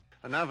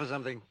And now for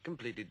something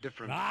completely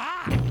different.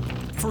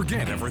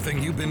 Forget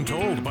everything you've been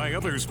told by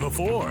others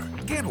before.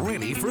 Get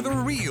ready for the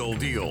real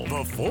deal,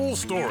 the full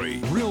story,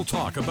 real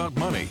talk about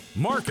money,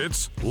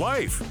 markets,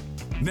 life.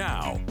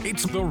 Now,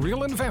 it's The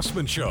Real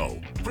Investment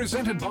Show,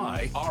 presented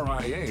by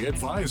RIA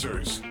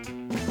Advisors.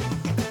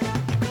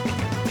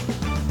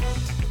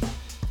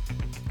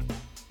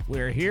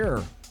 We're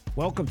here.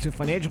 Welcome to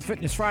Financial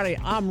Fitness Friday.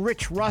 I'm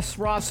Rich Russ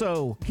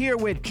Rosso, here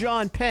with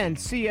John Penn,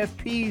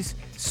 CFP's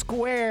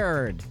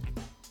Squared.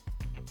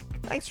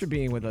 Thanks for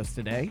being with us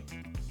today.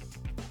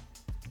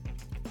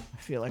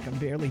 I feel like I'm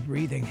barely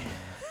breathing.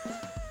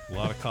 A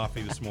lot of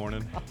coffee this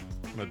morning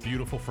on a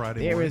beautiful Friday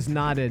morning. There is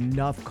not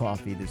enough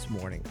coffee this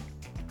morning.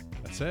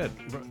 I said,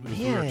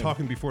 we were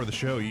talking before the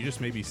show, you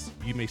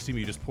may see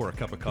me just pour a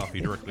cup of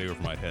coffee directly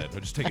over my head. I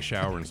just take a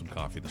shower and some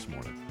coffee this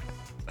morning.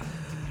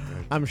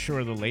 I'm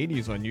sure the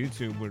ladies on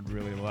YouTube would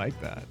really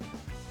like that.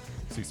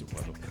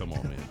 Come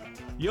on, man.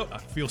 Yo, I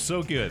feel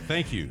so good.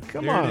 Thank you.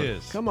 Come there on. it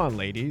is. Come on,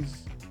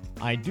 ladies.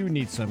 I do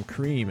need some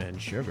cream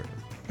and sugar.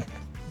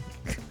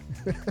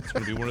 It's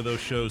going to be one of those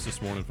shows this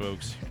morning,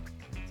 folks.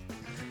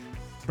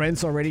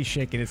 Brent's already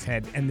shaking his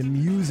head, and the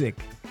music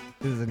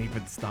doesn't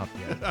even stop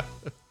yet.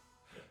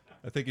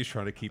 I think he's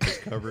trying to keep us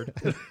covered.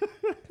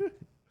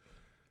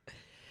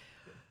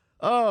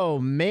 Oh,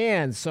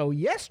 man. So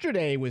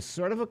yesterday was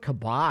sort of a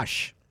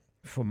kibosh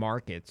for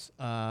markets.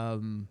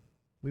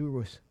 We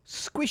were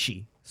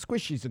squishy.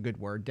 Squishy's a good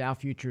word. Dow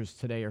futures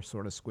today are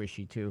sort of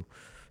squishy, too.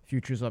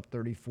 Futures up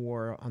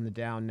 34 on the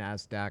Dow,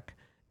 NASDAQ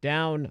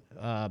down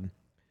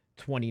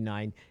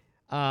 29.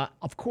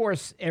 Of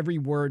course, every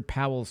word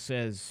Powell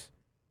says,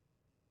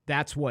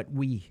 that's what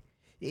it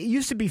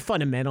used to be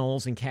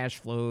fundamentals and cash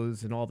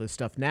flows and all this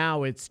stuff.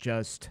 Now it's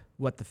just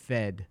what the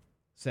Fed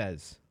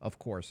says, of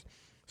course.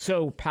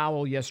 So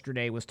Powell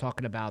yesterday was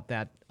talking about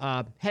that.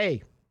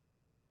 Hey,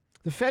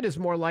 the Fed is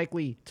more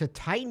likely to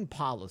tighten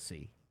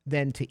policy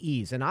than to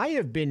ease. And I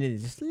have been in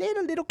this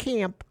little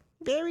camp,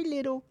 very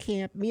little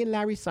camp. Me and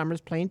Larry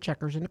Summers playing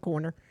checkers in the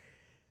corner,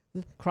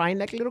 crying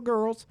like little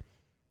girls,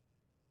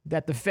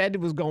 that the Fed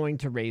was going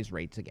to raise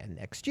rates again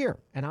next year.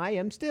 And I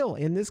am still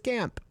in this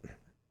camp,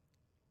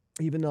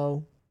 even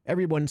though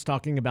everyone's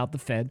talking about the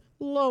Fed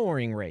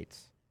lowering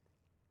rates.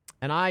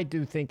 And I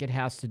do think it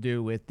has to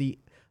do with the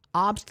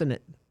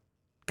obstinate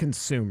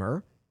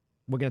consumer.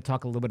 We're going to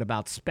talk a little bit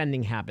about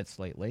spending habits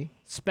lately,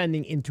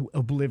 spending into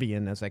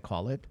oblivion, as I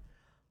call it.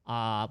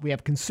 We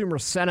have consumer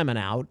sentiment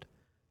out,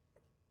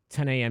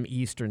 10 a.m.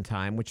 Eastern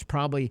time, which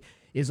probably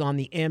is on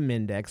the M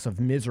index of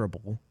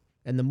miserable.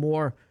 And the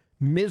more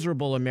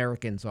miserable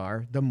Americans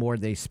are, the more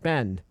they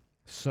spend.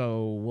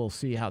 So we'll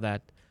see how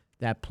that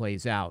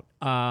plays out.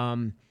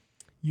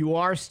 You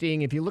are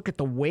seeing, if you look at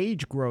the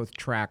wage growth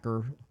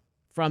tracker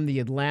from the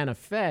Atlanta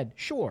Fed,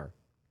 sure,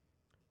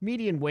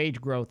 median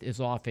wage growth is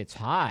off its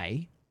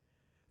high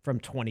from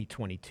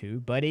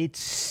 2022, but it's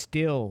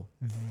still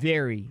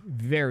very,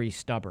 very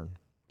stubborn.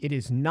 It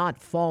is not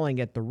falling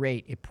at the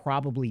rate it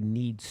probably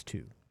needs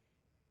to.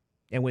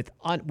 And with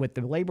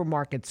the labor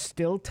market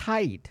still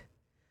tight,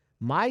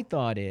 my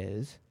thought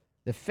is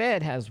the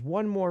Fed has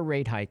one more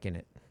rate hike in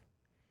it.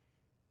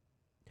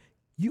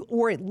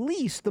 Or at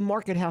least the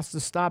market has to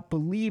stop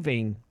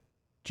believing,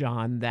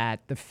 John,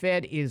 that the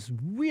Fed is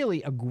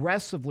really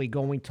aggressively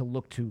going to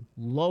look to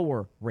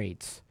lower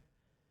rates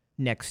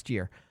next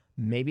year.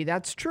 Maybe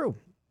that's true,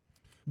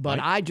 but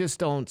I just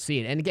don't see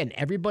it. And again,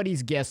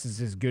 everybody's guess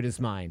is as good as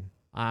mine.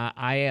 When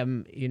I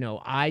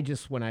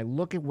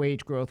look at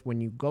wage growth, when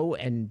you go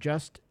and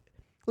just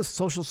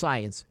social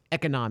science,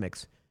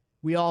 economics,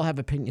 we all have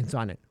opinions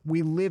on it.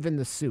 We live in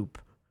the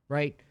soup,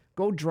 right?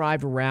 Go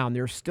drive around.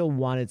 There are still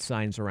wanted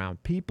signs around.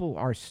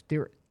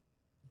 There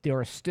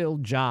are still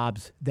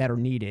jobs that are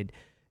needed.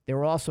 There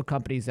are also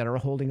companies that are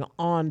holding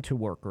on to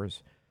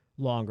workers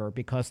longer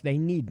because they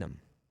need them.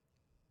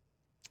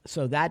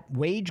 So that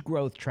wage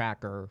growth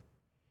tracker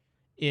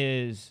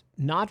is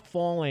not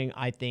falling,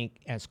 I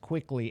think, as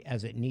quickly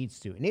as it needs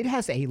to. And it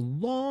has a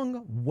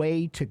long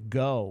way to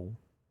go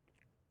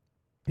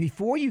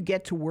before you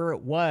get to where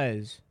it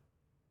was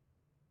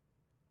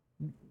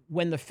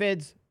when the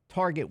Fed's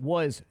target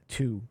was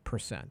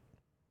 2%.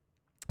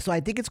 So I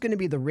think it's going to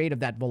be the rate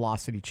of that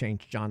velocity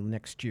change, John,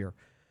 next year.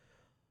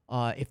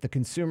 If the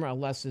consumer,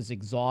 unless is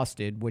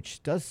exhausted,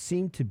 which does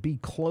seem to be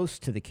close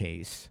to the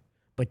case.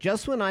 But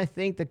just when I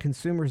think the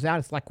consumer's out,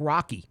 it's like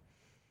Rocky.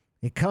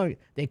 They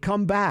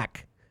come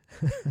back.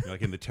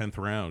 Like in the 10th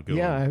round.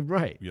 Yeah,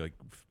 right.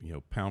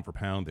 Pound for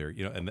pound there.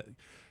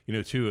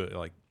 Too,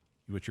 like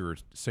what you were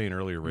saying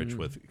earlier, Rich,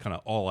 with kind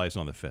of all eyes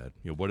on the Fed.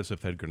 What is the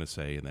Fed going to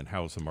say, and then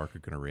how is the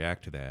market going to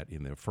react to that?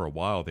 For a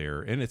while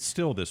there, and it's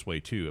still this way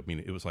too. I mean,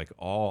 it was like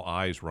all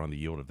eyes were on the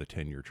yield of the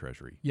 10-year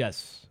Treasury.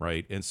 Yes.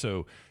 Right, and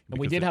so And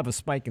we did have a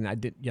spike in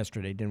that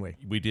yesterday, didn't we?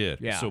 We did.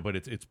 Yeah. So, but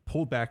it's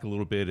pulled back a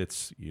little bit.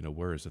 It's,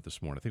 where is it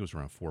this morning? I think it was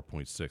around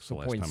 4.6 the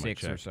last time I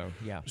checked. 4.6 or so,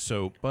 yeah.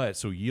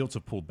 So yields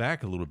have pulled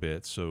back a little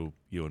bit. So,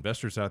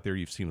 investors out there,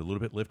 you've seen a little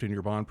bit lift in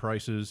your bond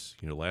prices.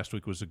 Last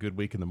week was a good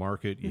week in the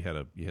market. You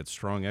had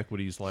strong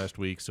equities last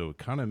week. So it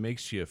kind of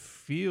makes you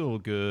feel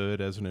good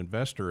as an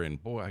investor.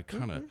 And boy, I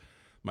kind of,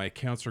 my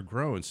accounts are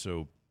growing.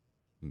 So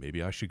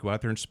maybe I should go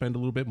out there and spend a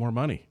little bit more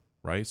money.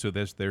 Right, so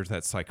there's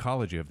that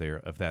psychology of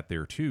that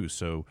there too.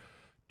 So,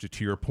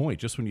 to your point,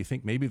 just when you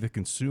think maybe the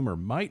consumer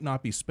might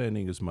not be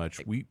spending as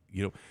much,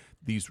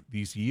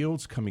 these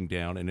yields coming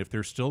down, and if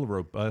there's still a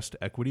robust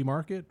equity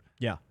market,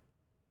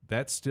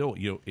 that's still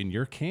in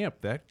your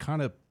camp that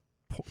kind of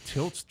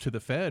tilts to the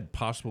Fed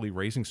possibly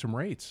raising some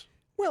rates.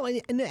 Well,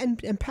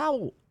 and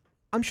Powell,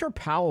 I'm sure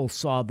Powell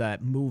saw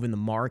that move in the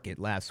market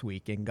last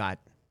week and got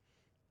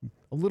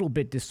a little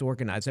bit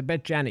disorganized. I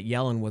bet Janet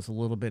Yellen was a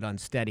little bit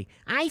unsteady.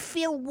 I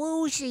feel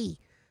woozy.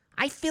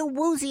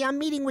 I'm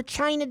meeting with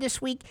China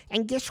this week,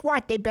 and guess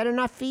what? They better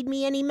not feed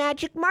me any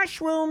magic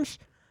mushrooms,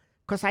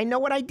 because I know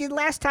what I did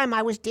last time.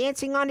 I was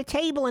dancing on a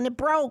table and it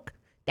broke.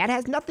 That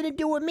has nothing to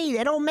do with me.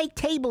 They don't make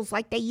tables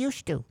like they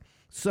used to.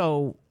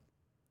 So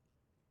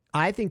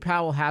I think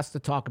Powell has to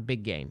talk a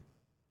big game.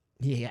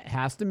 He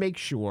has to make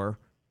sure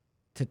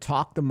to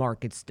talk the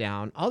markets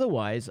down.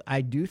 Otherwise,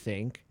 I do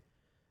think,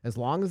 as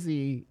long as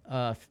the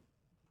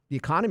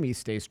economy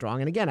stays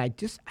strong, and again,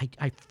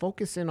 I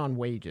focus in on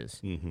wages.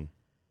 Mm-hmm.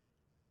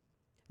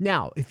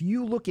 Now, if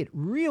you look at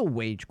real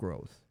wage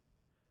growth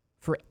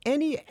for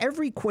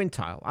every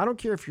quintile, I don't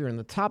care if you're in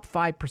the top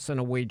 5%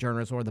 of wage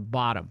earners or the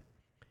bottom,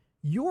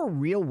 your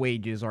real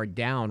wages are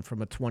down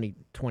from a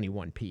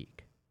 2021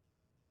 peak.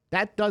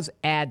 That does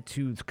add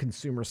to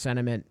consumer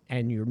sentiment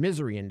and your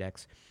misery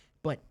index.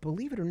 But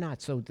believe it or not,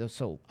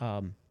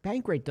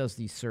 Bankrate does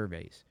these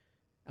surveys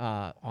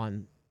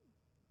on.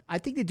 I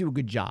think they do a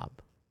good job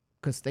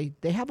because they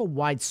have a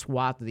wide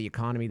swath of the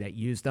economy that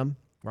use them,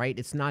 right?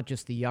 It's not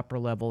just the upper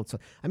level.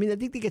 I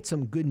think they get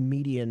some good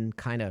median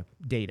kind of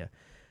data.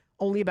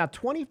 Only about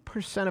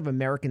 20% of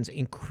Americans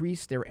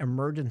increased their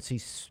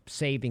emergency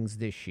savings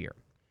this year.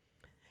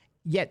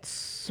 Yet,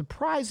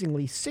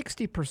 surprisingly,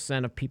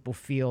 60% of people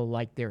feel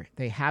like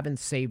they haven't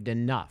saved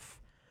enough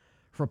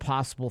for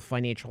possible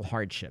financial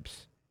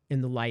hardships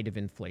in the light of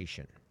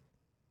inflation.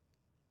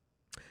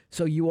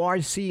 So you are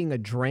seeing a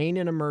drain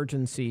in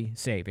emergency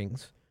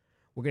savings.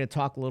 We're going to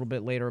talk a little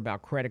bit later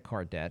about credit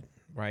card debt,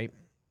 right?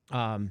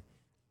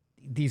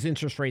 These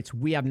interest rates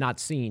we have not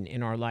seen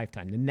in our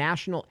lifetime. The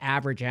national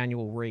average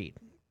annual rate,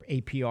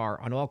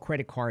 APR, on all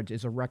credit cards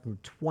is a record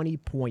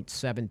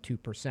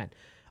 20.72%.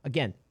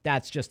 Again,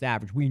 that's just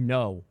average. We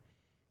know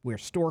where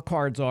store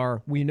cards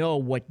are. We know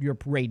what your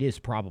rate is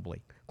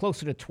probably.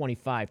 Closer to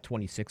 25,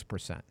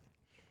 26%,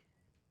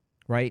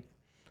 right?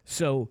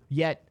 So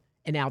yet,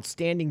 and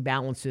outstanding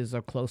balances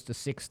are close to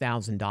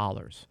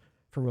 $6,000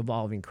 for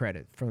revolving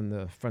credit from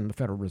the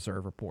Federal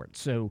Reserve report.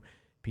 So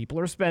people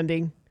are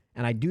spending,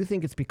 and I do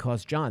think it's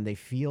because, John, they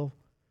feel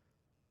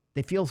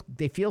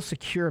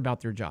secure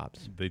about their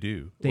jobs. They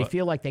do. They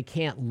feel like they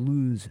can't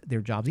lose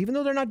their jobs, even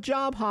though they're not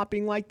job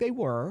hopping like they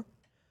were.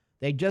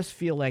 They just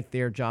feel like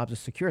their jobs are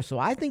secure. So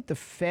I think the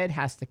Fed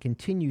has to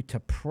continue to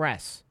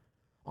press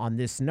on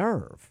this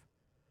nerve.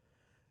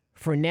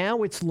 For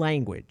now, it's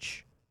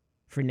language.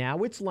 And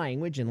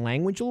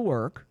language will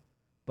work.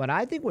 But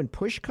I think when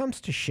push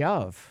comes to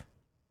shove,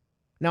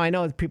 now I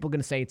know people are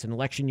going to say it's an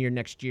election year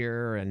next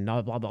year and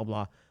blah, blah, blah,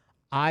 blah.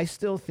 I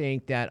still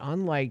think that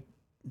I'm going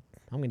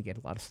to get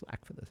a lot of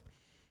slack for this.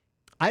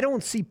 I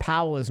don't see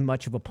Powell as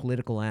much of a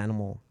political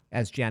animal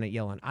as Janet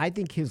Yellen. I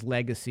think his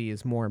legacy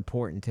is more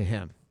important to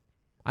him.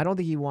 I don't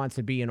think he wants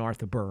to be an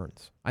Arthur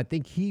Burns. I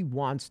think he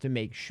wants to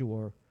make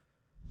sure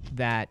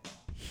that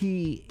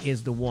he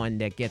is the one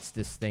that gets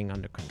this thing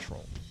under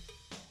control.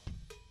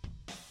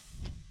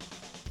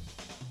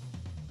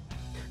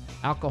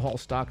 Alcohol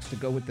stocks to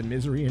go with the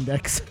misery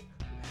index.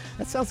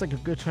 That sounds like a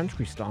good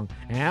country song.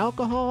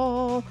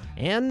 Alcohol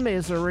and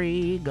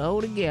misery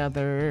go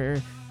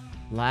together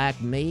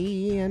like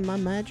me and my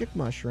magic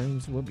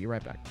mushrooms. We'll be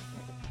right back.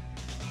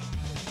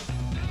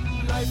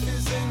 Life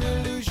is an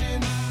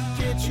illusion.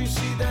 Can't you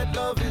see that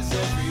love is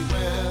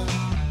everywhere?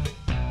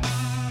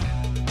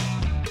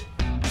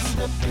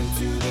 Step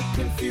into the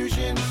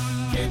confusion.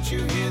 Can't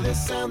you hear the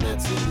sound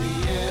that's in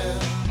the air?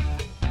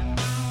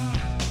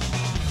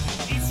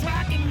 It's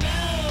rock and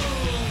roll.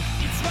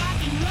 It's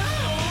rock and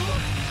roll.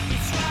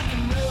 It's rock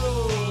and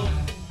roll.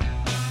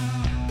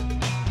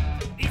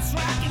 It's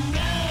rock and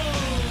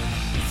roll.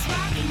 It's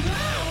rock and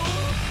roll.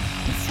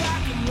 It's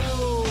rock and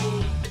roll.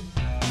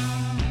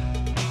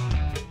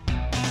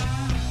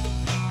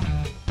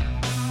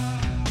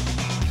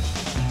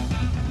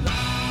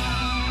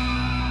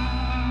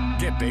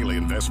 Get daily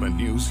investment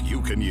news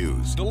you can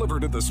use,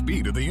 delivered at the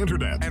speed of the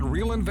internet at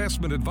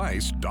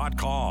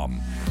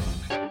realinvestmentadvice.com.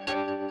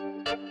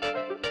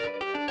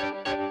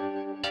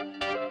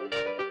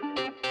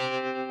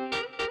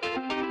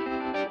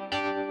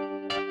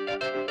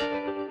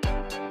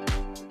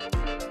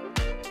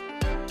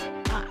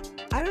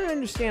 I don't don't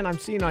understand. I'm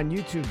seeing on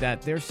YouTube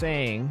that they're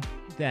saying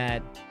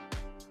that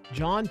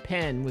John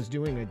Penn was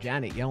doing a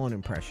Janet Yellen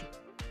impression.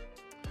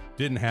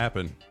 Didn't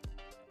happen.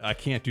 I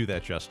can't do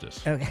that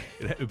justice. Okay.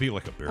 It would be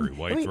like a Barry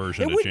White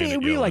version it of would Janet be,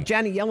 it'd Yellen. be like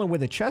Janet Yellen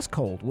with a chest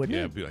cold, wouldn't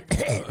Yeah, it? it'd be like,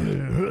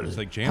 it's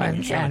like Janet.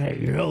 I'm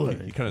Janet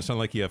Yellen. You kind of sound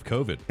like you have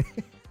COVID.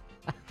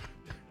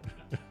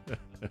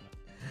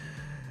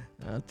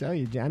 I'll tell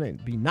you, Janet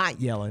would be not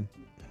yelling.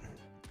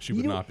 She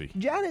would You know, not be.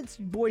 Janet's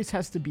voice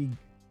has to be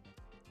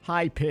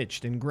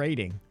high-pitched and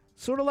grating,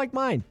 sort of like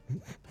mine.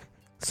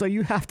 So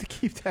you have to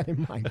keep that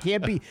in mind.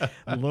 Can't be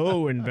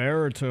low and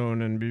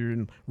baritone and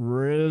be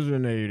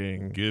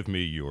resonating. Give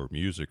me your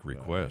music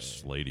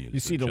requests, ladies.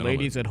 You see the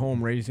ladies at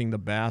home raising the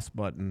bass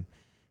button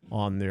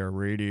on their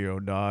radio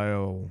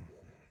dial.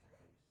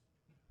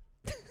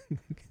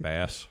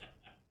 Bass,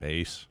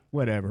 bass,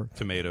 Whatever.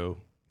 tomato.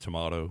 It's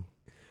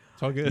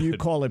all good. You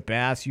call it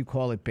bass, you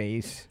call it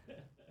bass.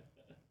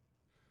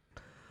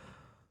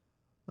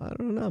 I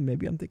don't know.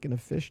 Maybe I'm thinking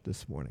of fish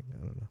this morning. I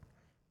don't know.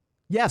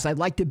 Yes, I'd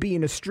like to be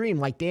in a stream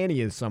like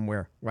Danny is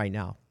somewhere right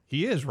now.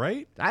 He is,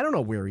 right? I don't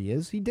know where he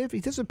is. He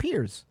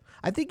disappears.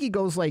 I think he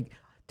goes like,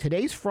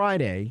 today's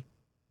Friday.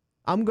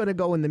 I'm going to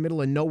go in the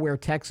middle of nowhere,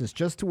 Texas,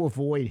 just to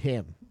avoid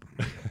him.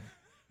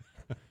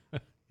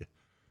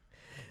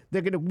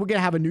 We're gonna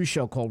have a new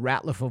show called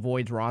Ratliff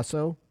Avoids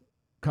Rosso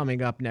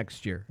coming up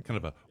next year. Kind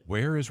of a,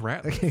 where is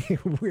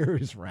Ratliff? Where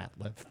is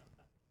Ratliff?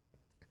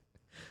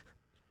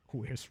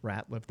 Where's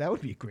Ratliff? That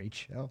would be a great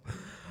show.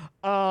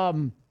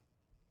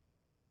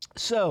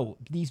 So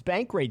these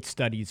bank rate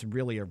studies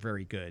really are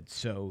very good.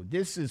 So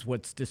this is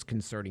what's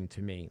disconcerting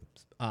to me.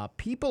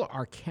 People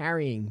are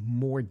carrying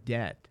more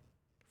debt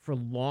for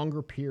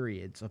longer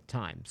periods of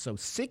time. So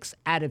 6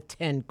 out of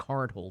 10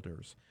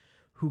 cardholders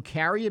who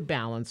carry a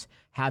balance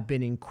have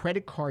been in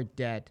credit card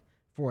debt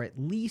for at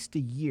least a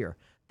year.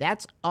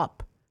 That's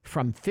up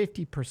from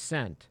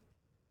 50%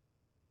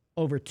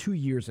 over 2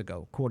 years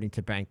ago, according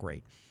to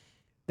Bankrate.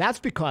 That's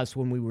because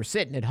when we were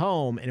sitting at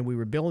home and we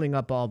were building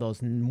up all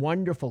those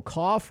wonderful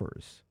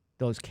coffers,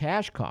 those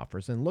cash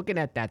coffers, and looking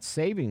at that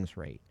savings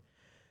rate,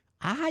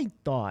 I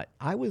thought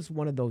I was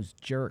one of those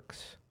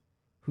jerks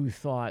who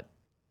thought,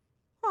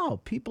 oh,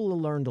 people have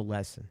learned a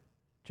lesson,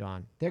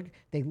 John.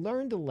 They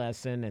learned a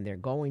lesson, and they're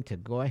going to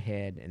go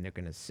ahead and they're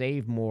going to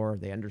save more.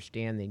 They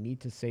understand they need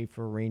to save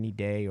for a rainy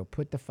day or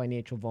put the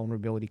financial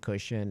vulnerability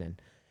cushion,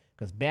 and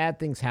because bad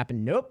things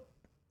happen. Nope.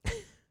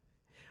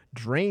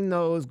 Drain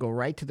those, go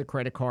right to the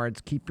credit cards,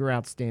 keep your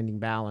outstanding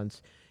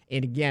balance.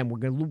 And again,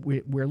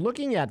 we're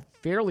looking at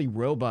fairly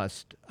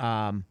robust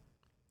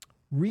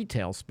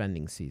retail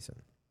spending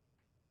season.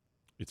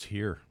 It's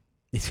here.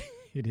 It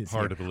is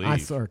Hard here. to believe.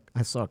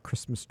 I saw a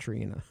Christmas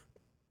tree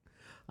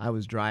I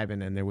was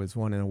driving and there was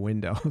one in a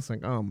window. I was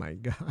like, oh my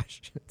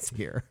gosh, it's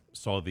here.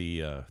 Saw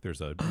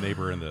there's a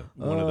neighbor in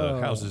one of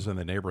the houses in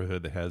the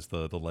neighborhood that has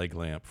the leg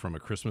lamp from A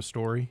Christmas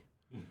Story.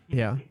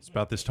 Yeah. It's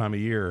about this time of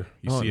year.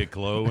 You see it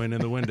glowing in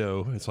the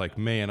window. It's like,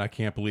 man, I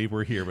can't believe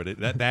we're here. But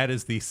that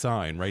is the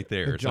sign right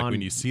there. It's like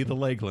when you see the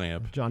leg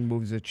lamp. John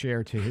moves a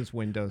chair to his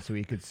window so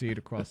he could see it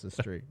across the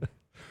street.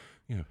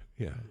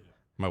 Yeah.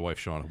 My wife,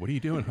 Shauna, what are you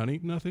doing, honey?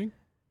 Nothing.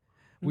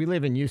 We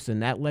live in Houston.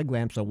 That leg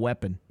lamp's a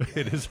weapon.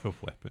 It is a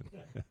weapon.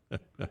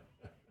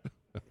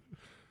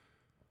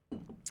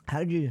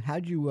 How'd you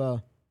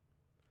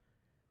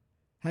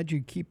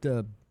keep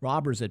the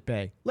robbers at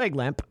bay? Leg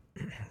lamp.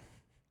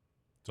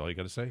 That's all you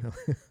got to say.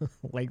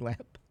 Leg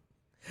lamp.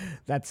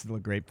 That's still a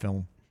great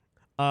film.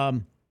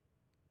 So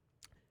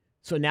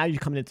now you're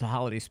coming into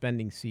holiday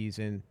spending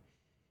season.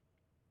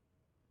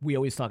 We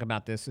always talk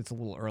about this. It's a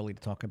little early to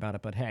talk about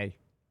it, but hey,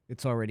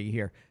 it's already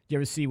here. Do you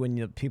ever see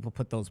when people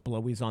put those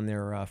blowies on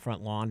their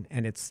front lawn,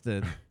 and it's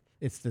the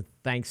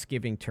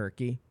Thanksgiving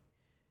turkey,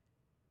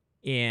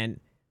 and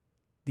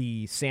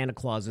the Santa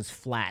Claus is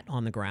flat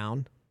on the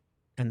ground,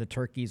 and the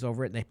turkey's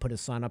over it, and they put a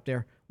sign up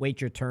there,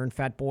 "Wait your turn,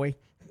 fat boy."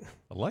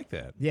 I like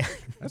that. Yeah.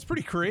 That's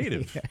pretty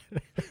creative. Yeah,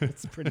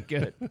 it's pretty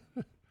good.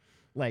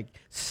 Like,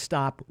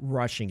 stop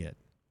rushing it.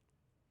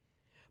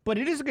 But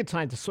it is a good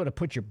time to sort of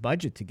put your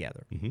budget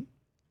together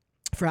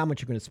for how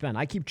much you're going to spend.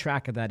 I keep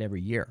track of that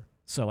every year,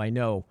 so I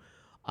know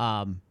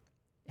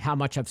how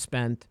much I've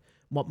spent,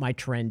 what my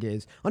trend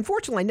is.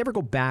 Unfortunately, I never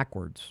go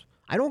backwards.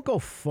 I don't go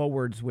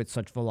forwards with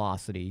such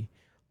velocity,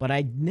 but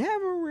I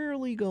never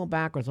really go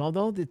backwards,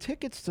 although the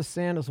tickets to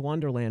Santa's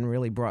Wonderland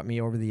really brought me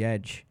over the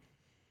edge.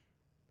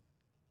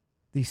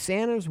 The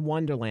Santa's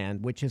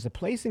Wonderland, which is a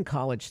place in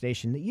College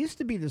Station that used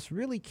to be this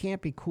really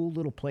campy, cool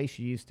little place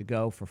you used to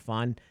go for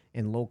fun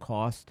and low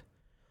cost.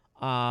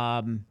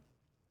 And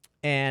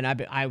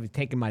I was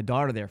taking my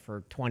daughter there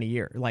for 20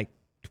 years. Like,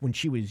 when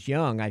she was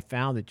young, I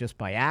found it just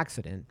by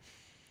accident.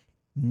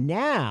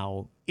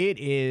 Now, it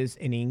is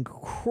an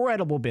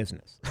incredible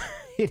business.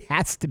 It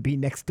has to be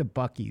next to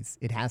Buc-ee's.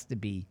 It has to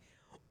be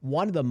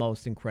one of the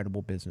most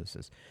incredible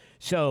businesses.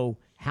 So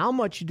how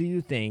much do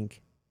you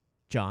think,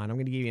 John, I'm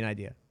going to give you an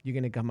idea. You're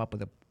going to come up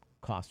with a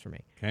cost for me.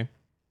 Okay.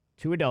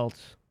 2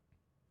 adults,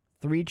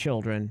 3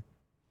 children,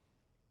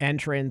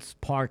 entrance,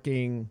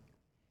 parking,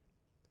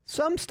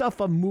 some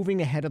stuff I'm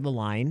moving ahead of the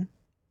line.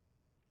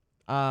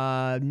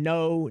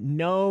 No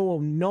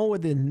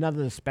none of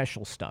the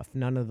special stuff.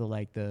 None of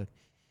the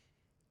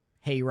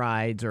hay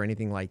rides or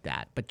anything like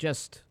that. But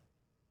just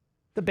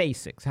the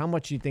basics. How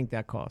much do you think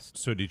that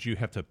costs? So did you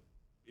have to?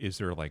 Is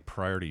there like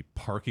priority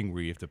parking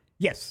where you have to?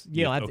 Yes.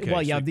 Yeah, Yeah. okay,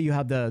 Well, so- you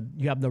have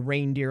the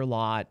reindeer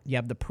lot. You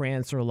have the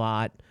Prancer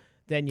lot.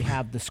 Then you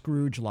have the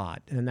Scrooge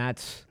lot, and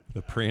that's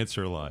The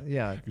Prancer lot.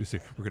 Yeah. You say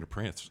we're gonna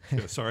prance.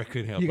 Yeah, sorry, I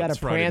couldn't help. you got It's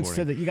to Friday prance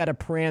morning. you got to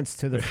prance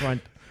to the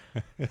front,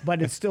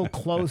 but it's still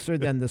closer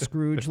than the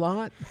Scrooge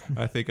lot.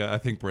 I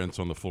think Brent's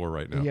on the floor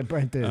right now. Yeah,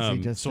 Brent is.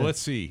 He just so let's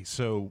see.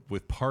 So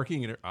with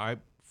parking, I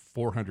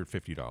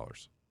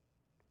 $450.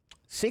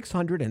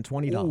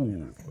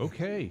 $620.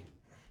 Okay.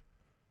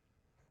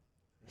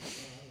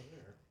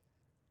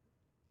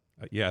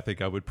 Yeah, I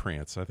think I would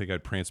prance. I think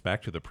I'd prance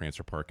back to the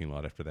Prancer parking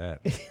lot after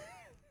that.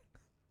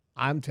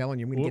 I'm telling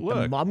you, I'm Well,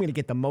 look. going to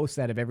get the most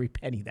out of every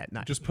penny that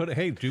night. Just put it.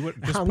 Hey, do it.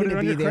 Just I'm put going it to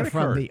on be your there credit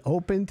from card. the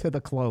open to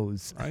the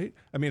close. Right.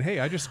 I mean, hey,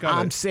 I just got.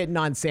 I'm sitting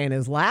on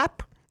Santa's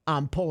lap.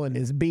 I'm pulling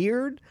his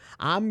beard.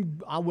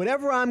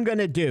 Whatever I'm going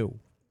to do.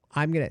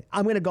 I'm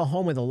gonna go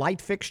home with a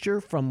light fixture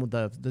from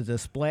the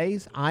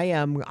displays. I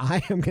am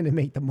going to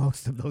make the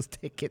most of those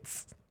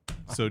tickets.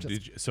 So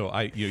did you, so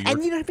I you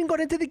And you don't even go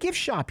into the gift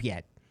shop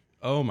yet.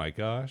 oh my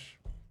gosh,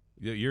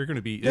 you're going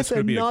to be. It's That's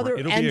going to be another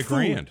it'll and be a food,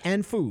 grand.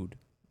 and food.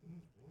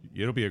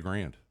 It'll be a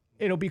grand.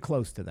 It'll be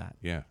close to that.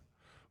 Yeah.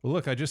 Well,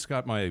 look, I just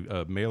got my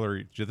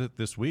mailer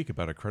this week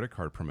about a credit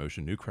card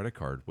promotion, new credit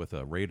card with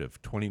a rate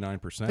of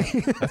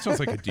 29%. That sounds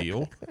like a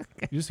deal.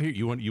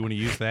 You want to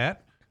use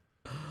that?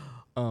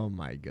 Oh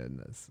my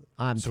goodness!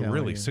 I'm So telling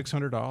really, you.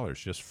 $600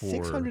 just for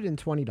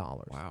 $620.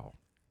 Wow.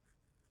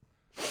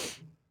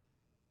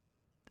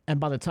 And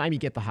by the time you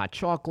get the hot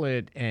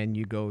chocolate and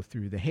you go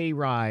through the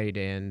hayride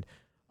and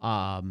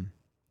all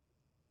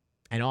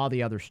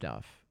the other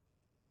stuff,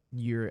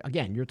 you're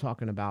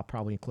talking about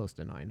probably close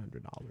to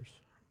 $900.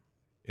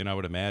 And I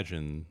would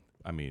imagine,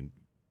 I mean,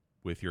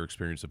 with your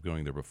experience of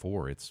going there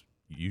before, it's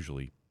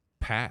usually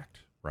packed,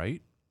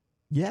 right?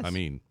 Yes. I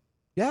mean,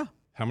 yeah.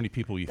 how many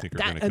people you think are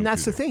going to come and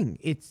that's the through there?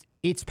 thing.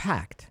 It's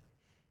packed.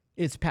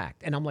 It's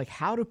packed. And I'm like,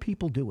 how do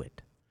people do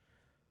it?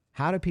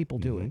 How do people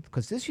do Mm-hmm. it?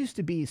 Because this used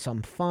to be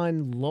some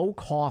fun, low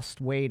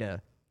cost way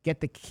to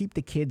keep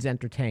the kids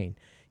entertained.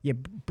 I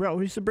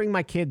used to bring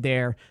my kid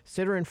there,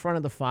 sit her in front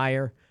of the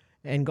fire,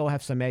 and go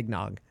have some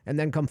eggnog, and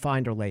then come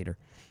find her later.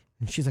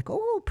 And she's like,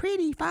 "Oh,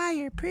 pretty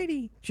fire,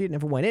 pretty." She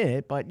never went in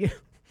it, but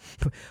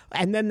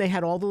and then they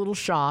had all the little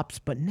shops.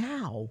 But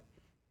now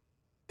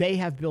they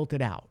have built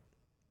it out.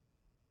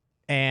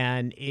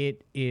 And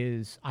it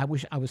is, I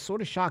was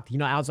sort of shocked.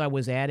 As I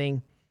was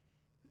adding,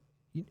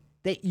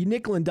 you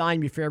nickel and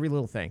dime you for every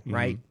little thing,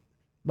 right?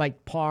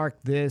 Like park,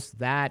 this,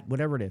 that,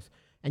 whatever it is.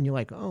 And you're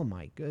like, oh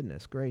my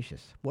goodness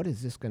gracious, what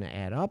is this going to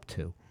add up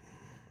to?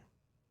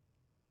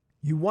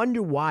 You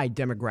wonder why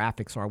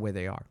demographics are where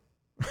they are.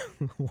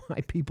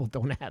 Why people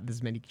don't have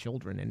as many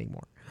children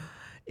anymore.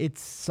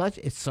 It's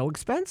so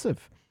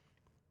expensive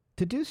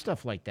to do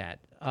stuff like that.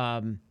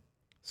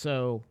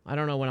 So I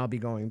don't know when I'll be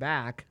going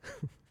back.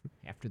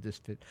 After this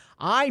fit,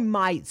 I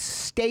might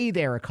stay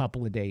there a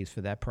couple of days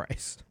for that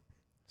price.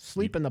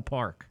 Sleep in the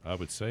park. I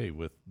would say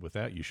with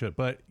that you should,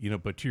 but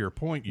but to your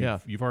point, Yeah.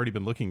 you've already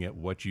been looking at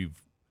what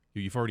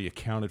you've already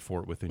accounted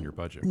for it within your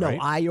budget. No, right?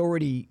 I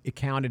already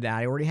accounted that.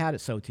 I already had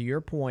it. So to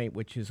your point,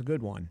 which is a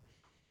good one,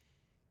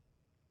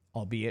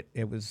 albeit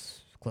it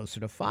was closer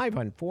to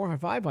 400 or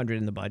 500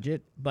 in the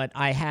budget, but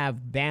I have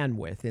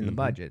bandwidth in the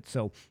budget.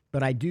 So,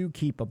 but I do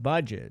keep a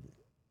budget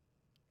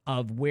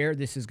of where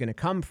this is going to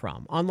come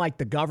from. Unlike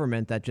the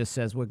government that just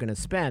says we're going to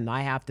spend,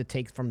 I have to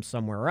take from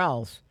somewhere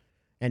else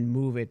and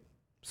move it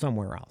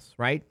somewhere else,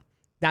 right?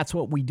 That's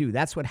what we do.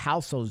 That's what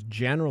households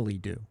generally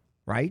do,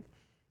 right?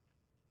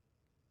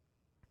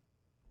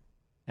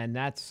 And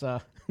that's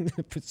for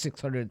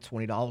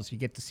 $620, you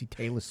get to see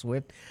Taylor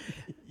Swift.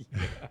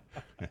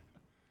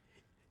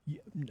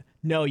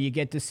 No, you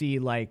get to see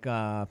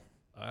I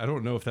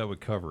don't know if that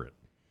would cover it.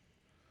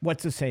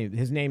 what's his name?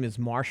 His name is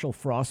Marshall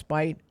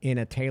Frostbite in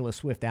a Taylor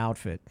Swift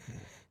outfit.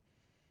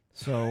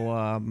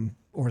 So,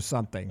 or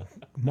something.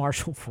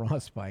 Marshall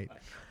Frostbite.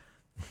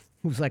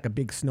 Who's like a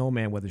big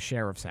snowman with a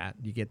sheriff's hat.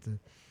 You get the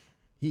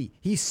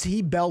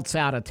he belts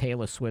out a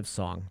Taylor Swift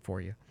song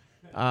for you,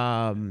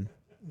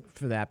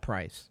 for that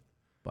price.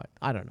 But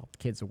I don't know.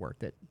 Kids are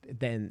worth it.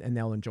 And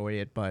they'll enjoy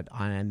it. But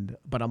I'm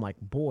like,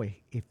 boy,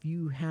 if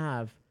you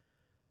have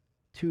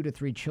 2 to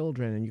 3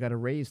 children and you got to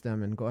raise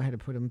them and go ahead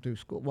and put them through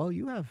school. Well,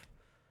 you have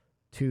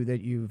 2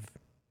 that you've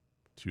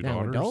 2 now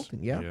daughters. adult,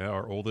 yeah.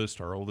 Our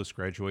oldest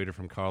graduated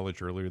from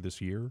college earlier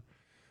this year,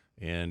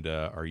 and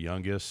our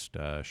youngest,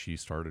 she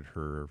started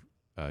her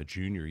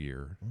junior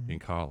year in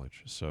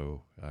college.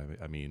 So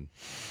I mean,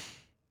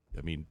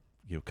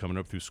 coming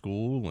up through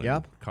school and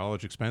Yep.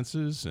 college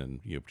expenses,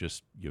 and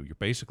just your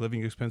basic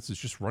living expenses,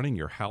 just running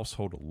your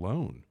household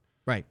alone,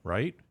 right.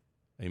 right?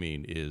 I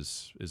mean,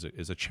 is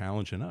a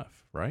challenge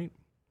enough, right?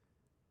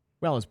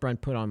 Well, as Brent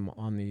put on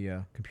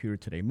the computer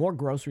today, more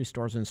grocery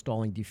stores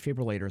installing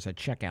defibrillators at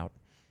checkout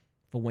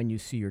for when you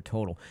see your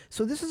total.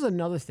 So this is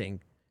another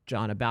thing.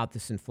 John, about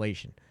this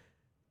inflation.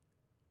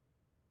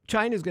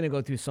 China's going to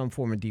go through some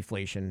form of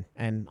deflation,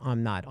 and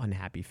I'm not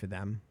unhappy for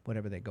them,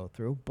 whatever they go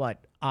through.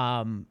 But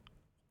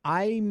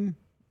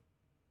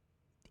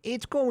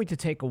it's going to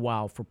take a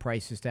while for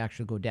prices to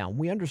actually go down.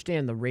 We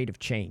understand the rate of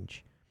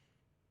change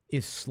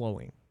is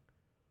slowing.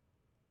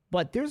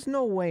 But there's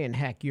no way in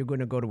heck you're going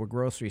to go to a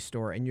grocery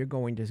store and you're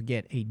going to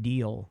get a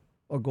deal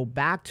or go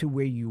back to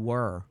where you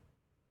were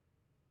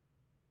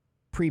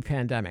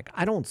pre-pandemic.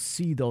 I don't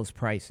see those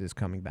prices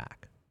coming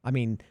back. I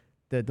mean,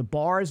 the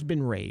bar's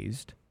been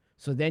raised,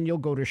 so then you'll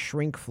go to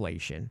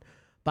shrinkflation.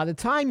 By the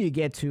time you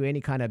get to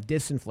any kind of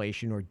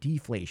disinflation or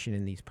deflation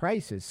in these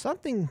prices,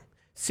 something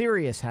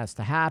serious has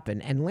to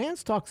happen. And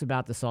Lance talks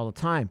about this all the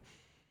time.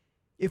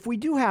 If we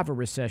do have a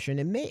recession,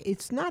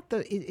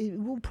 it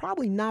will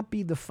probably not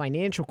be the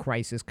financial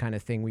crisis kind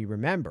of thing we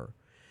remember.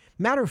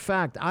 Matter of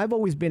fact, I've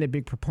always been a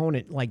big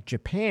proponent, like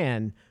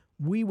Japan,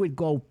 we would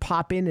go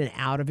pop in and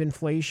out of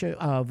inflation,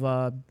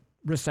 of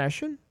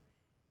recession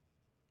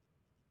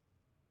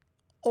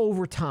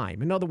over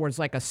time. In other words,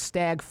 like a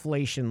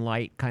stagflation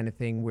light kind of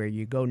thing where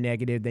you go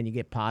negative, then you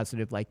get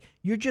positive. Like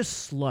you're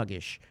just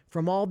sluggish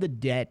from all the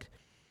debt,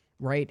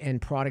 right,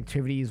 and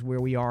productivity is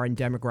where we are in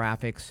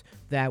demographics,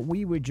 that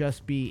we would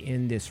just be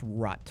in this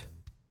rut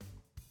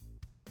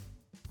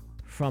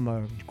from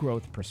a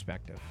growth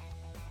perspective.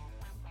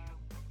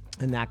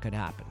 And that could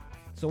happen.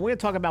 So we're going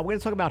to talk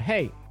about,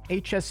 hey,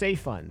 HSA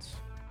funds,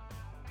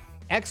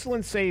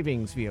 excellent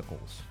savings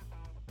vehicles.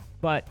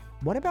 But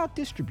what about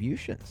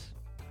distributions?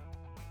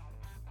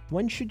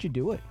 When should you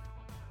do it?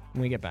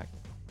 When we get back.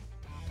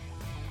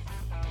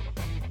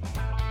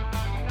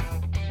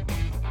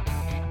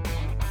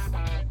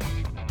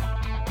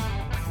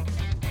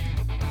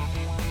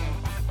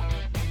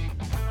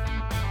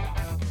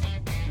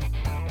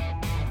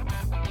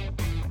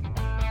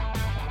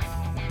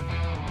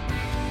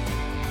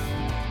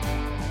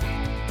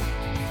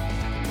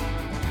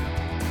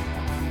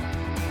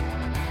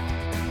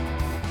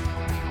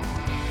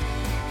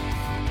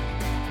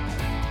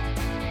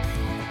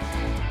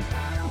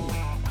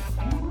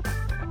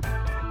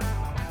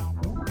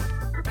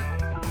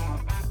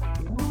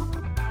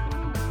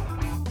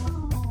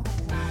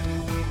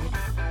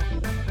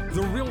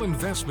 The Real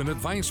Investment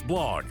Advice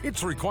blog.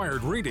 It's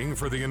required reading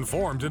for the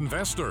informed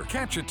investor.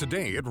 Catch it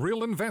today at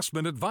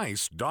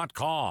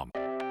realinvestmentadvice.com.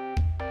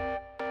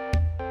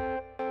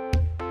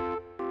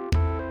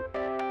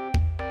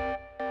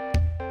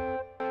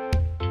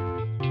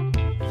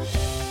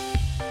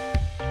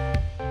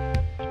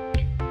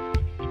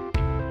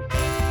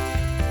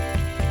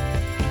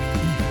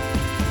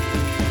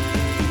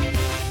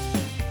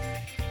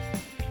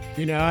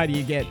 You know, how do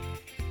you get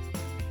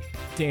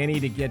Danny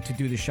to get to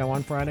do the show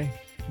on Friday?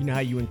 You know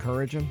how you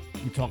encourage him?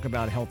 You talk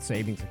about health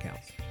savings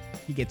accounts.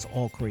 He gets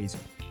all crazy.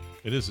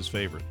 It is his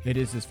favorite. It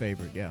is his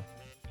favorite, yeah.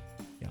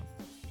 Yeah.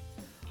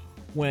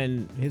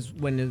 When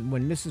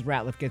Mrs.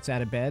 Ratliff gets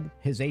out of bed,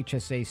 his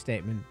HSA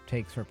statement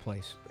takes her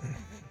place.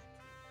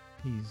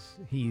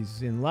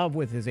 He's in love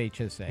with his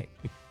HSA.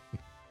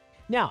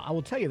 Now, I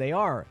will tell you, they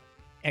are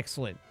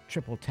excellent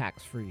triple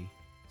tax-free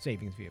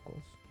savings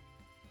vehicles.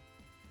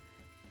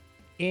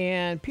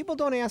 And people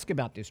don't ask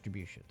about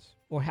distributions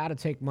or how to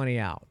take money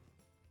out.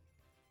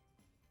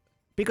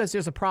 Because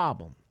there's a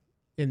problem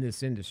in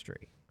this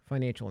industry,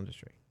 financial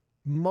industry.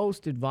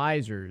 Most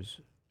advisors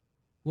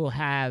will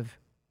have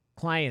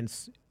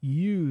clients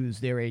use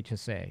their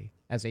HSA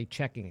as a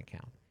checking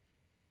account,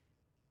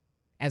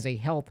 as a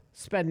health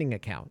spending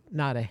account,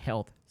 not a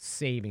health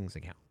savings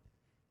account.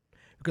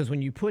 Because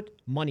when you put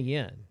money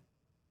in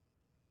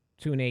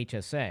to an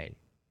HSA,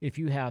 if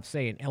you have,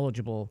 say, an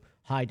eligible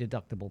high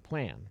deductible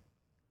plan,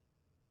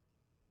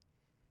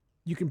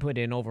 you can put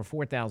in over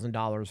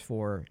 $4,000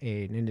 for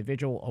an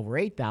individual, over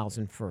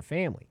 $8,000 for a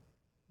family.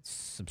 It's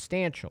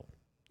substantial.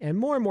 And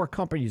more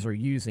companies are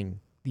using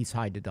these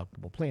high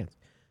deductible plans.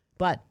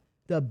 But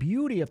the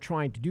beauty of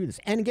trying to do this,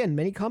 and again,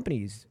 many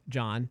companies,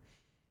 John,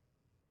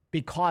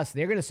 because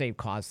they're going to save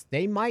costs,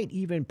 they might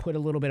even put a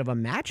little bit of a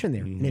match in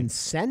there, an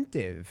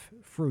incentive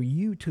for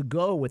you to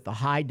go with the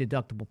high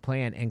deductible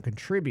plan and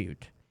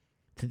contribute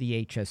to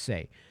the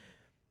HSA.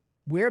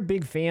 We're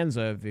big fans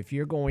of, if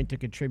you're going to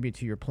contribute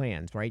to your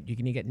plans, right? You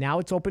can get, now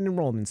it's open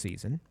enrollment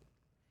season,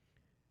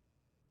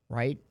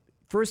 right?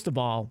 First of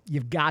all,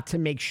 you've got to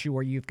make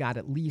sure you've got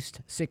at least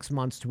 6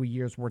 months to a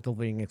year's worth of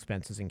living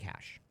expenses in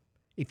cash.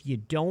 If you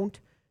don't,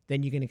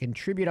 then you're going to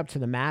contribute up to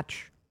the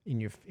match in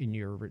your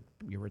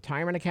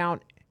retirement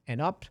account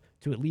and up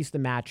to at least the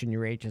match in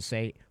your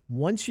HSA.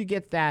 Once you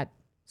get that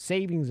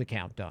savings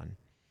account done,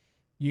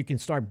 you can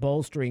start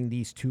bolstering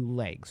these two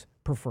legs,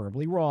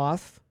 preferably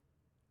Roth.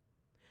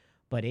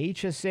 But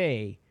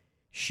HSA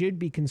should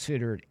be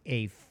considered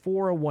a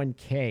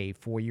 401k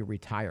for your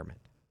retirement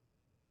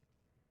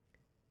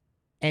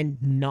and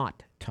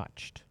not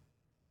touched.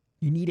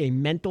 You need a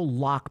mental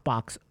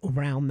lockbox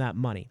around that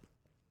money.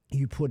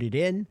 You put it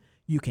in,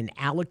 you can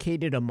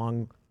allocate it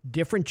among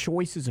different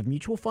choices of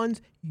mutual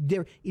funds.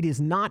 It is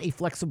not a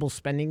flexible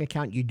spending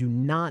account. You do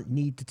not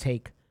need to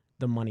take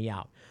the money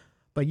out.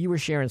 But you were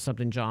sharing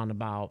something, John,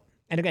 about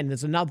And again,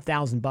 there's another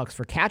 $1,000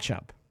 for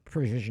catch-up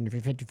provision if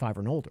you're 55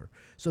 and older.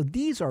 So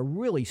these are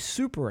really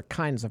super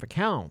kinds of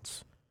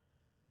accounts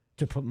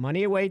to put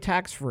money away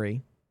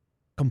tax-free,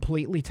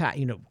 completely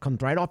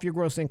comes right off your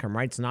gross income,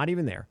 right? It's not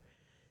even there.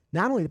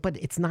 Not only, but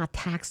it's not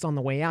taxed on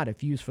the way out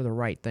if used for the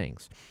right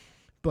things.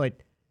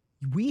 But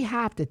we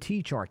have to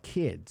teach our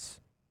kids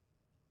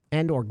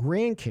and our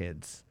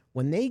grandkids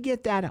when they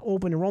get that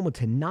open enrollment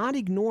to not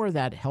ignore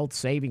that health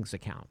savings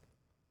account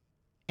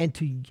and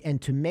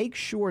to make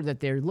sure that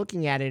they're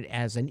looking at it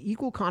as an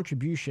equal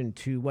contribution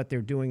to what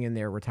they're doing in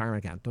their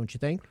retirement account. Don't you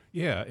think?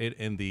 Yeah,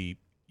 and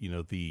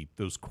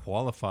those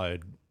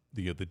qualified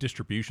the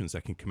distributions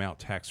that can come out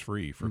tax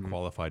free for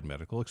qualified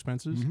medical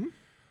expenses.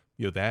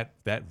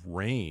 That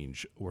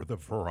range or the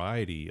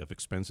variety of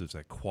expenses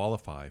that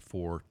qualify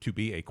to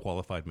be a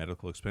qualified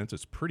medical expense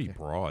is pretty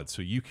broad.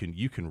 So you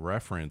can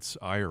reference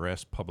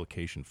IRS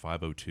publication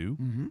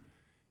 502,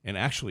 and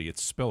actually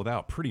it's spelled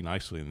out pretty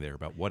nicely in there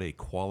about what a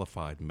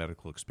qualified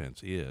medical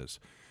expense is.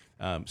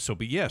 So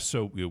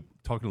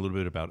talking a little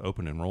bit about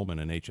open enrollment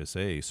in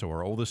HSA. So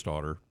our oldest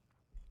daughter,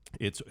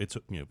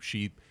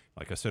 she,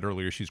 like I said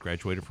earlier, she's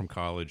graduated from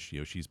college.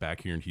 She's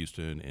back here in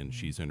Houston, and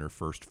she's in her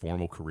first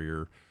formal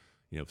career.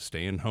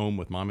 Staying home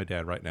with mom and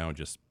dad right now and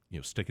just,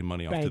 sticking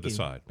money off to the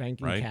side.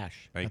 Banking right?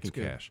 cash. Banking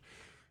cash.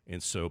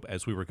 And so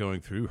as we were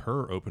going through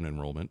her open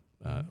enrollment,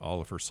 all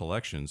of her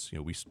selections,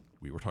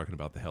 we were talking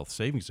about the health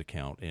savings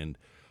account. And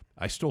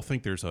I still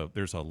think there's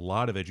a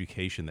lot of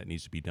education that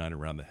needs to be done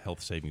around the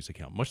health savings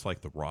account, much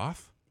like the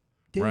Roth.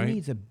 There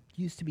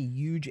used to be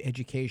huge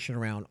education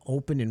around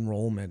open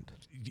enrollment.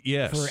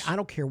 Yes. I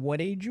don't care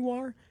what age you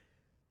are,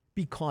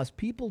 because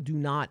people do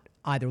not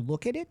either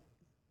look at it,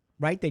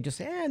 right? They just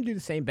say, do the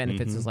same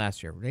benefits as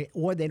last year.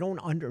 Or they don't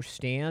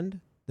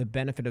understand the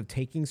benefit of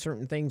taking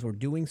certain things or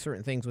doing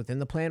certain things within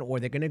the plan, or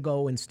they're going to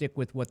go and stick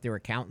with what their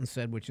accountant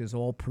said, which is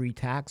all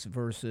pre-tax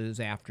versus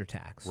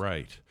after-tax.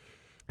 Right.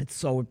 It's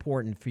so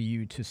important for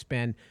you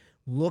to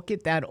look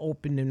at that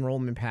open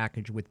enrollment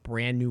package with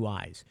brand new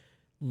eyes,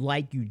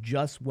 like you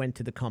just went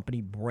to the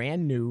company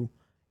brand new,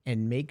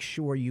 and make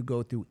sure you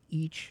go through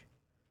each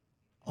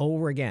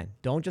over again.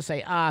 Don't just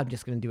say, I'm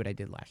just going to do what I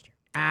did last year.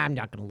 I'm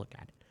not going to look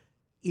at it.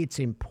 It's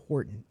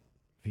important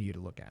for you to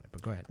look at it,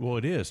 but go ahead. Well,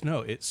 it is. No,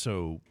 it's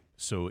so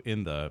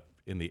in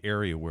the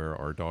area where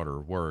our daughter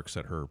works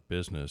at her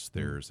business,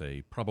 there's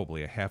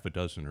probably a half a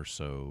dozen or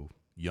so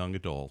young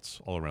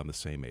adults all around the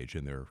same age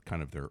in their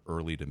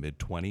early to mid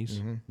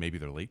 20s, maybe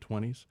their late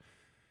 20s,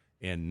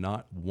 and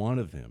not one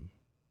of them.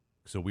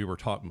 So we were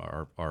talking,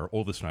 our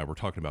oldest and I were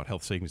talking about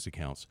health savings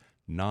accounts.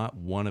 Not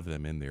one of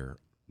them in there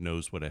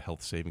knows what a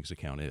health savings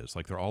account is.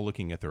 Like, they're all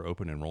looking at their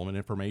open enrollment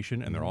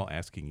information, and they're all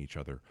asking each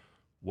other,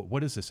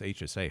 what is this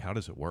HSA? How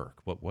does it work?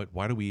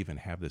 Why do we even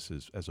have this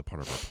as a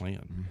part of our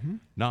plan?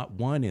 Not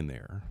one in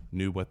there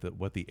knew what the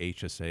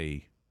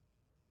HSA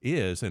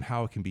is and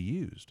how it can be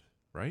used,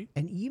 right?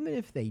 And even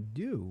if they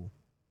do,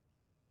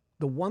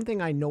 the one thing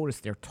I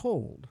noticed they're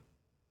told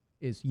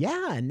is,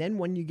 and then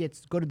when you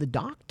go to the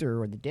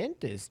doctor or the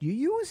dentist, you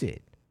use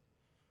it.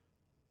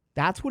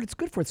 That's what it's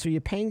good for. So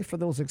you're paying for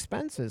those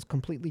expenses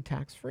completely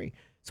tax-free.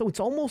 So it's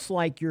almost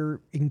like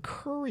you're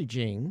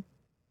encouraging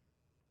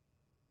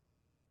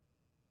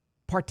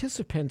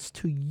participants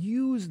to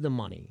use the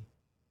money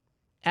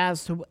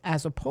as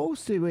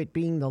opposed to it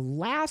being the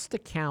last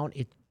account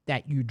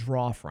that you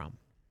draw from.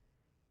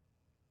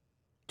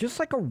 Just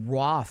like a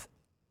Roth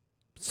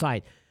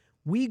side,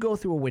 we go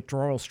through a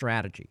withdrawal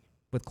strategy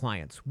with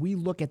clients. We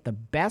look at the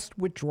best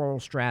withdrawal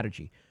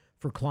strategy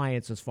for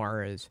clients as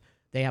far as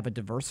they have a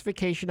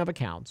diversification of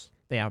accounts.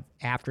 They have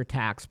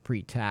after-tax,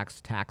 pre-tax,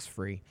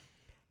 tax-free.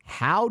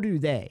 How do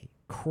they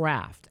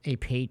craft a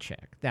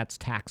paycheck that's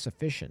tax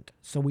efficient?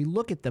 So we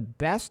look at the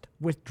best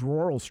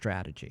withdrawal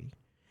strategy.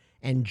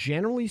 And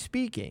generally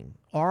speaking,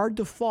 our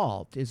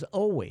default is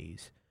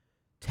always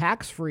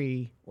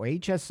tax-free or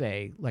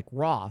HSA, like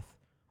Roth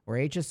or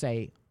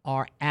HSA,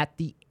 are at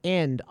the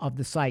end of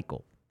the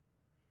cycle.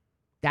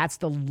 That's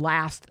the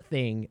last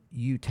thing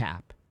you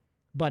tap.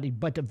 But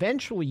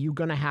eventually you're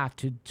going to have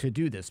to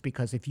do this,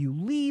 because if you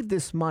leave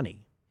this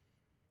money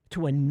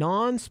to a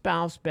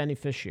non-spouse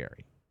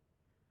beneficiary,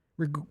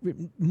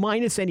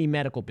 minus any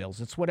medical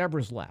bills, it's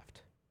whatever's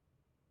left,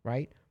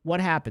 right? What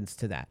happens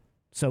to that?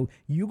 So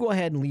you go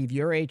ahead and leave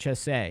your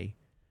HSA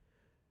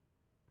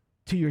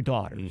to your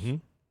daughters.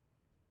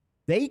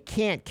 They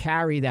can't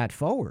carry that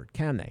forward,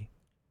 can they?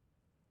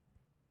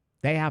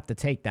 They have to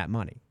take that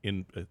money.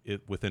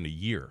 Within a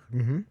year.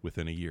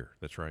 Within a year,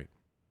 that's right.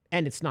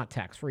 And it's not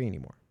tax-free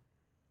anymore.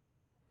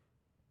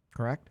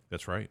 Correct?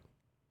 That's right.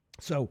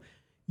 So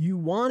you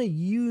want to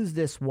use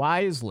this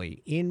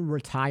wisely in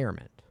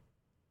retirement.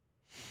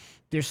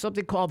 There's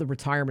something called the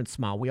retirement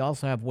smile. We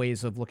also have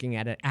ways of looking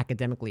at it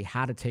academically,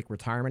 how to take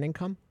retirement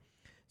income.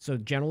 So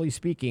generally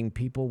speaking,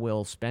 people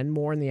will spend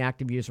more in the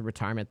active years of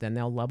retirement, then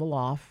they'll level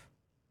off,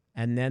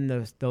 and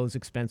then those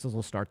expenses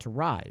will start to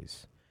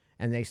rise.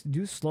 And they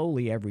do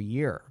slowly every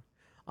year.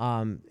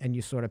 And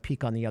you sort of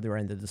peak on the other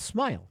end of the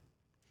smile.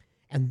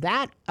 And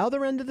that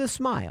other end of the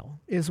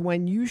smile is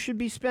when you should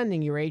be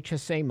spending your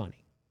HSA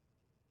money.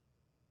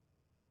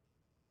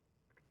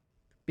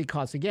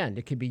 Because, again,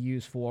 it could be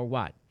used for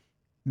what?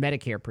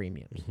 Medicare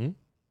premiums.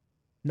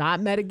 Not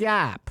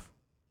Medigap.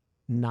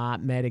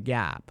 Not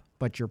Medigap.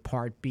 But your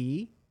Part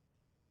B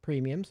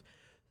premiums.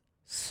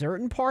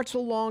 Certain parts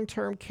of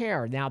long-term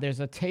care. Now, there's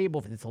a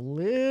table that's a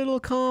little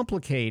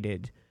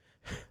complicated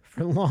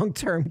for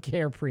long-term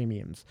care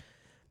premiums.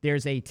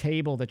 There's a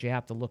table that you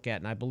have to look at,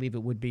 and I believe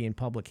it would be in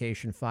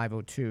publication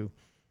 502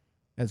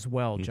 as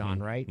well, John,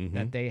 right?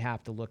 That they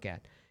have to look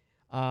at.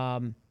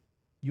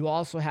 You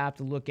also have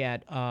to look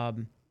at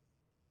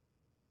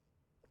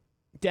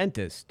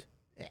dentist.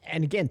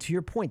 And again, to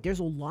your point, there's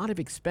a lot of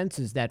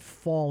expenses that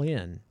fall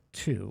in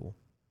to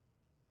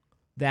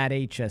that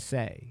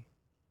HSA.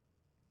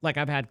 Like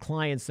I've had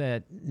clients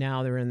that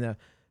now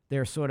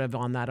they're sort of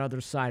on that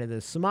other side of the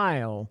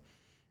smile,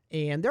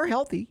 and they're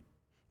healthy,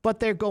 but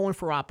they're going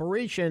for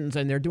operations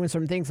and they're doing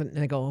some things, and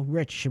they go,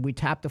 Rich, should we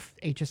tap the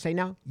HSA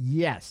now?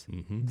 Yes,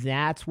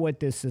 that's what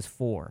this is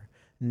for.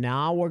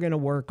 Now we're going to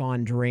work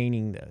on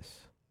draining this.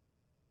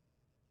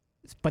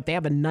 But they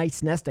have a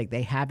nice nest egg.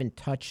 They haven't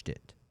touched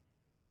it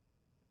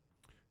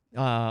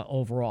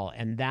overall,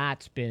 and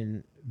that's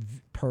been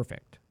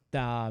perfect.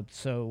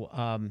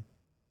 So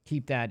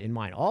keep that in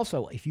mind.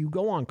 Also, if you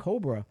go on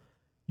Cobra,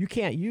 you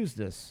can't use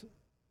this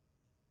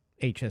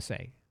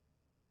HSA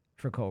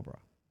for Cobra.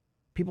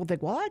 People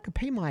think, well, I could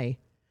pay my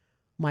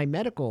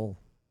medical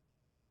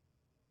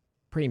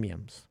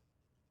premiums,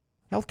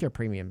 healthcare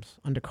premiums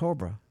under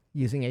Cobra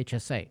using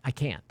HSA. I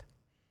can't.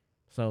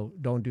 So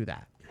don't do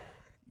that.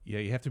 Yeah,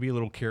 you have to be a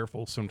little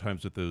careful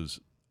sometimes with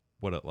those,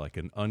 like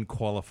an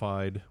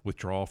unqualified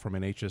withdrawal from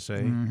an HSA.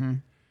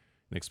 And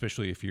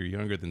especially if you're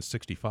younger than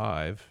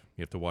 65,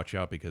 you have to watch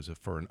out, because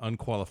for an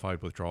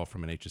unqualified withdrawal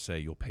from an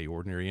HSA, you'll pay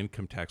ordinary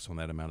income tax on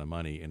that amount of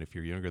money. And if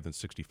you're younger than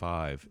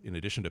 65, in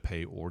addition to pay,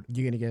 You're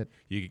going to get...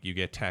 you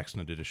get taxed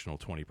an additional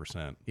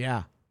 20%.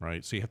 Yeah.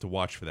 Right? So you have to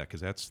watch for that, because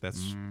that's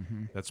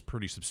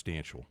pretty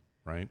substantial,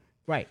 right?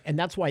 Right. And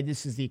that's why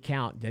this is the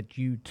account that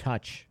you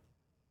touch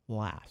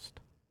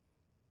last.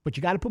 But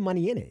you got to put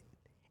money in it.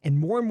 And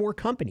more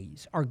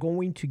companies are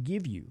going to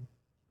give you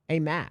a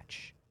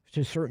match to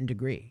a certain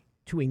degree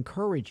to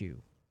encourage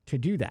you to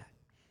do that.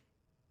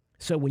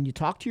 So when you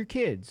talk to your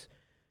kids,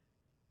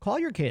 call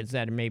your kids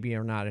that maybe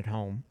are not at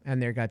home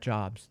and they've got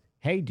jobs.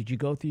 Hey, did you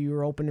go through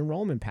your open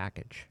enrollment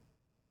package?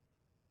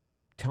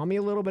 Tell me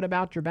a little bit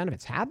about your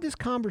benefits. Have this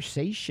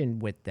conversation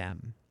with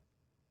them.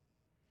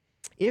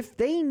 If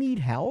they need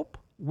help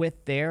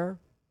with their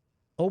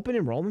open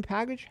enrollment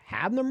package,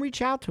 have them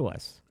reach out to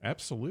us.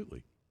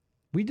 Absolutely.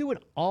 We do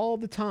it all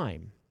the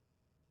time.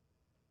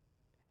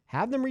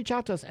 Have them reach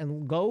out to us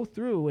and go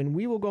through, and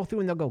we will go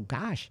through, and they'll go,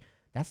 gosh,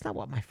 that's not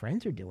what my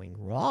friends are doing.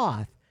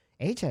 Roth,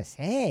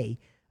 HSA,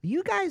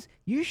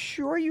 you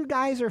sure you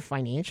guys are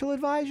financial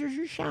advisors?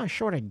 You sound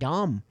sort of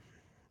dumb.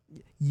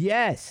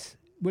 Yes,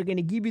 we're going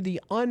to give you the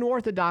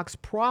unorthodox,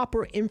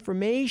 proper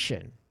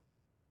information,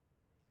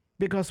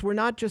 because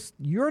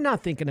you're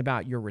not thinking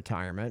about your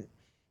retirement,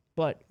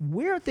 but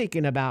we're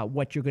thinking about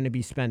what you're going to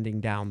be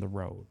spending down the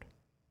road.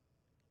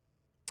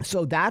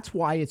 So that's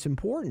why it's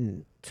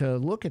important to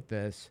look at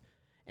this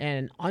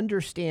and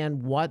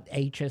understand what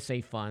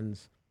HSA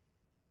funds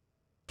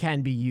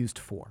can be used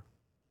for.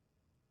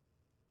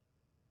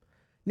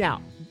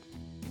 Now,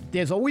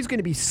 there's always going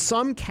to be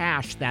some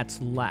cash that's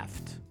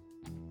left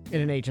in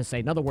an HSA.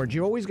 In other words,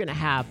 you're always going to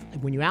have,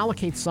 when you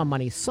allocate some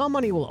money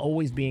will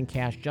always be in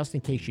cash just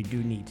in case you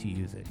do need to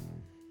use it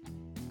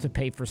to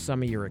pay for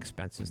some of your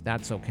expenses.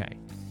 That's okay.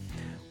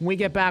 When we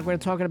get back, we're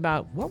talking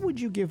about what would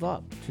you give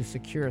up to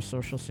secure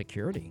Social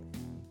Security?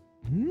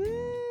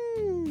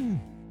 When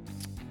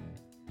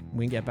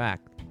we get back,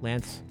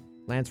 Lance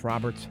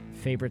Roberts'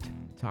 favorite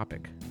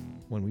topic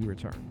when we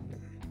return.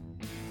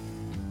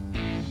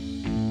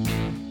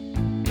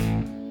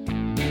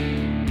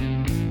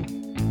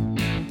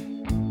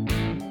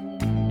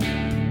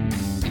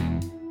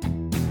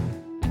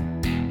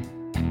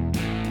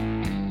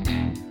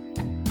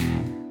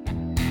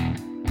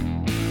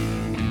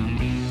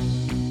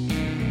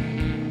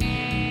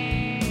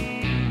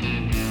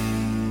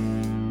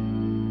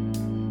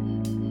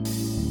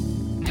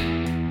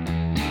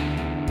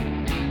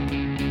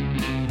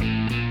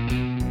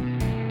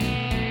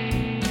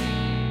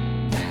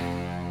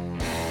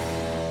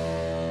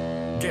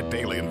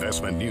 Daily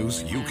investment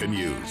news you can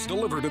use,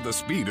 delivered at the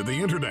speed of the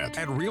internet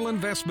at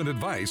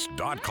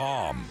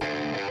realinvestmentadvice.com.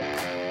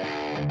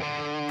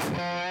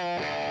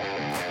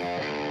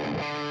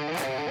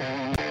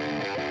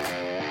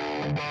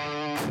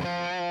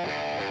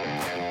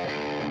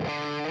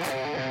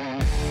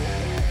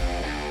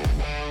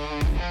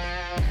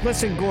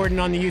 Listen, Gordon,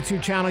 on the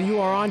YouTube channel,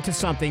 you are onto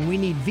something. We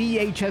need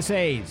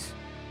VHSAs,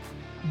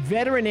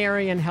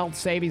 veterinarian health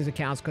savings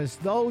accounts, because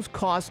those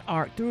costs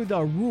are through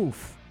the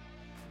roof.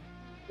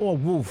 Or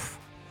woof.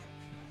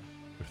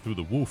 Through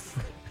the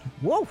woof.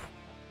 Woof.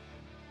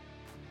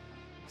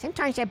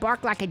 Sometimes I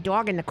bark like a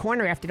dog in the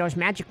corner after those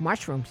magic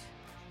mushrooms.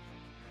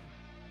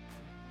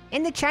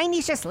 And the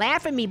Chinese just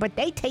laugh at me, but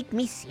they take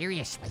me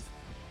seriously.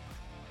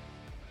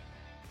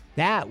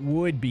 That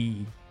would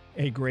be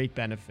a great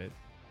benefit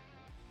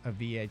of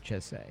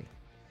VHSA.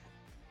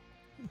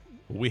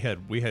 We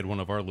had one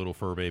of our little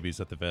fur babies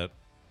at the vet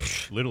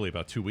literally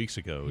about 2 weeks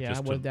ago. Yeah,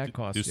 just what to did that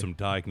cost do you? some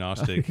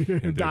diagnostic.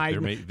 And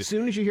As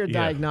soon as you hear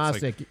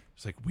diagnostic,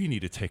 it's like, we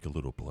need to take a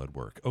little blood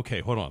work. Okay,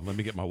 hold on. Let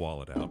me get my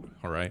wallet out.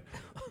 All right.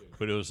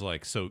 But it was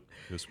like, so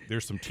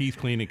there's some teeth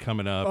cleaning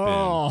coming up.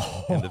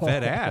 And the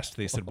vet asked,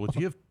 they said, well, do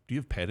you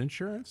have pet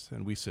insurance?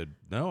 And we said,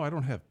 no, I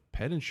don't have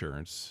pet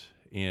insurance.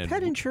 And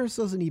pet insurance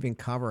doesn't even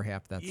cover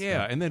half that stuff.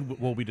 yeah, and then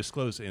we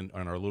disclose on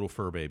our little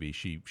fur baby,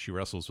 she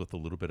wrestles with a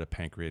little bit of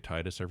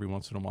pancreatitis every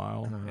once in a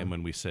while. And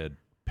when we said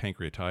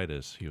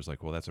pancreatitis, he was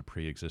like, well, that's a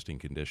pre-existing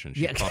condition.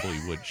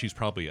 She's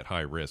probably at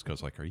high risk. I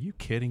was like, are you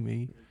kidding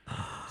me?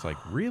 It's like,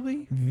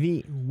 really?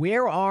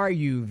 Where are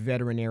you,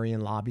 veterinarian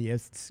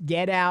lobbyists?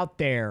 Get out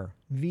there.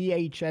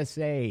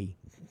 VHSA.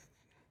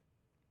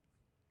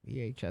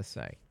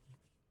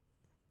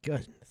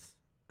 Goodness.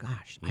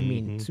 Gosh. I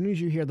mean, as soon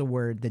as you hear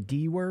the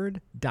D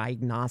word,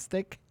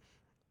 diagnostic,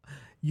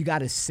 you got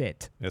to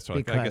sit. That's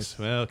right. I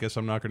guess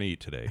I'm not going to eat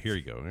today. Here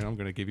you go. And I'm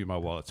going to give you my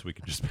wallet so we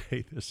can just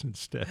pay this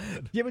instead.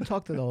 You ever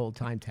talk to the old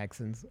time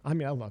Texans? I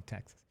mean, I love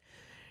Texas.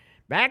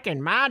 Back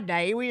in my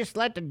day, we just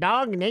let the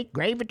dog and ate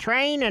gravy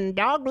train, and the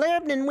dog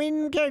lived, and we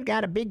didn't care.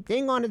 Got a big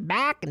thing on his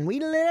back, and we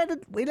let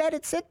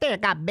it sit there.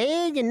 It got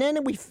big, and then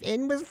it was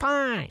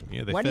fine.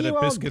 Yeah, they fed it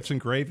biscuits and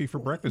gravy for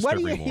breakfast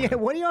every morning. Yeah,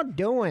 what are y'all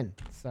doing?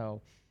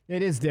 So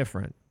it is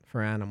different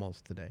for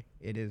animals today.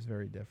 It is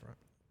very different.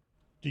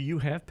 Do you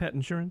have pet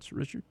insurance,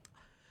 Richard?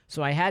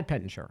 So I had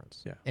pet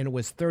insurance, Yeah. and it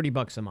was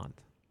 $30 a month,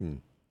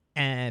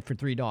 and for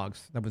 3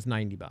 dogs, that was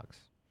 $90.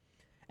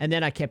 And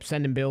then I kept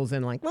sending bills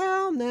in, like,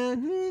 well, nah.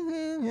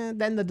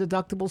 Then the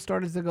deductible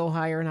started to go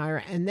higher and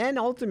higher, and then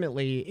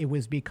ultimately it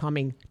was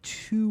becoming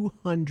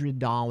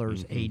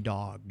 $200 a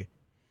dog,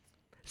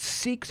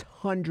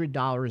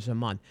 $600 a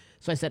month.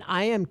 So I said,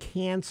 I am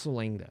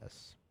canceling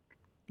this.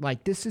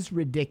 Like, this is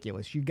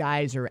ridiculous. You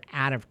guys are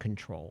out of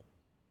control.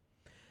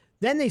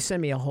 Then they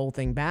sent me a whole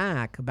thing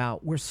back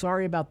about, we're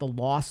sorry about the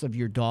loss of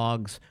your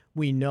dogs.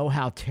 We know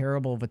how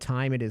terrible of a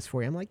time it is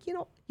for you. I'm like,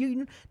 you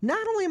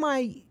not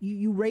only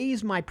you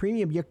raised my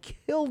premium, you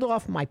killed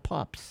off my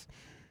pups.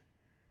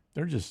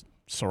 They're just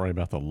sorry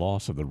about the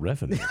loss of the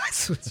revenue.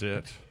 That's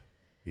it.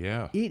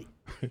 Yeah.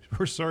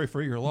 We're sorry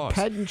for your loss.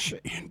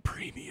 In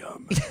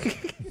premium.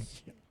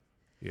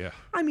 Yeah.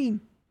 I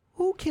mean,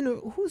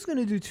 who's going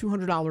to do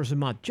 $200 a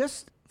month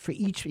just for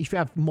each, if you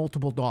have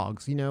multiple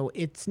dogs?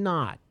 It's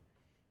not.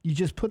 You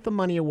just put the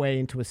money away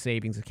into a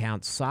savings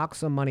account, sock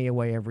some money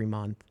away every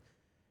month,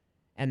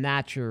 and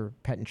that's your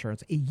pet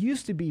insurance. It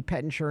used to be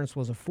pet insurance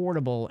was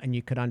affordable and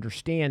you could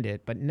understand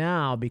it, but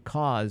now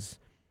because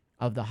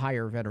of the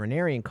higher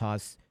veterinarian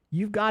costs,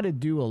 you've got to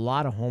do a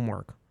lot of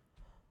homework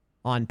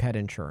on pet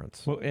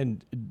insurance. Well,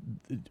 and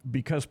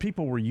because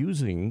people were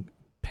using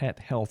pet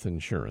health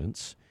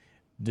insurance,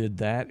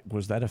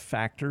 was that a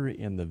factor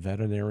in the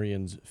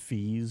veterinarian's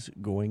fees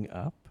going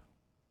up?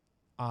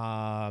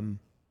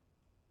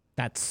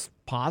 That's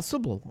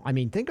possible. I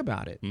mean, think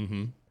about it.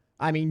 Mm-hmm.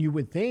 I mean, you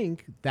would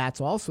think that's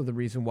also the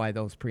reason why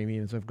those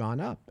premiums have gone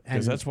up.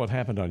 Because that's what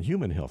happened on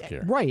human health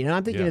care. Right. And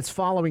I'm thinking it's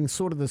following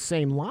sort of the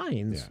same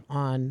lines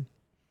on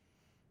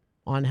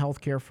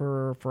health care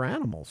for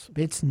animals.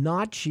 It's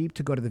not cheap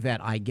to go to the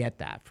vet. I get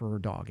that for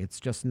a dog. It's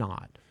just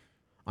not.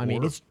 I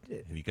mean, and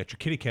you got your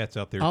kitty cats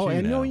out there too. Oh,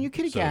 and now. your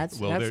kitty cats.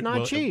 That's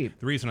not cheap.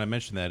 The reason I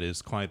mentioned that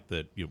is client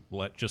that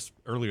just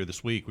earlier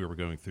this week we were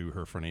going through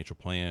her financial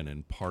plan,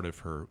 and part of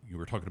you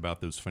were talking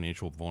about those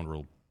financial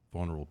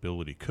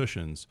vulnerability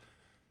cushions.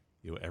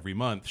 Every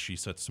month she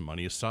sets some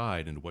money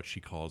aside into what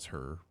she calls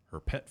her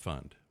pet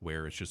fund,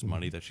 where it's just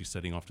money that she's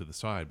setting off to the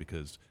side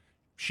because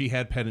she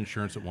had pet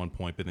insurance at one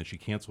point, but then she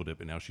canceled it,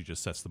 but now she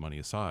just sets the money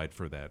aside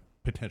for that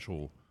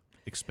potential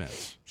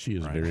expense. She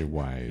is very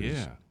wise.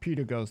 Yeah.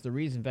 Peter goes, the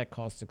reason vet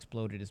costs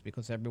exploded is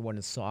because everyone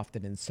is soft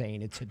and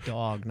insane. It's a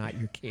dog, not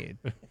your kid.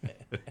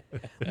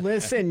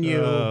 Listen,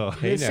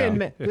 listen,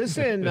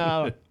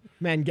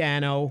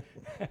 Mangano.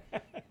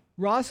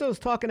 Rosso's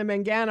talking to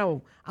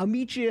Mangano. I'll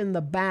meet you in the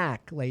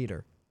back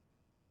later.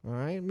 All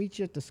right? Meet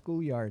you at the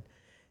schoolyard.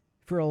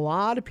 For a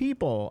lot of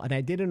people, and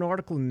I did an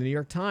article in the New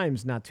York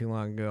Times not too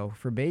long ago,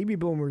 for baby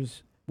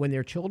boomers, when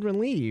their children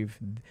leave,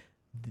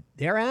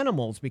 their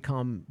animals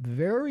become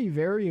very,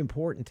 very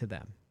important to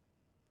them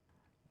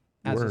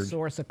as a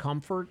source of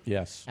comfort,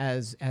 yes,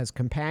 as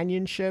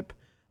companionship,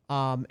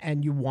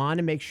 and you want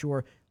to make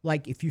sure,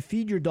 like, if you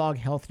feed your dog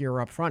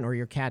healthier up front or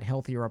your cat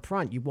healthier up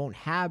front, you won't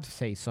have,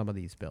 say, some of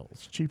these bills.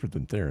 It's cheaper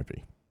than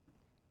therapy.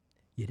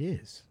 It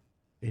is.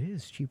 It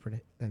is cheaper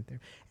than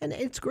therapy. And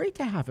it's great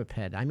to have a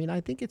pet. I mean, I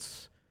think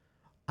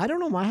I don't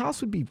know, my house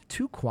would be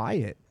too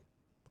quiet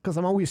because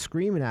I'm always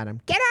screaming at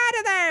him, get out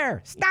of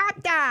there!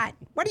 Stop that!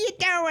 What are you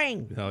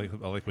doing?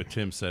 I like what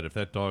Tim said. If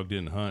that dog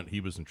didn't hunt, he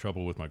was in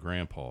trouble with my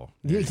grandpa.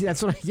 Yeah,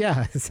 that's what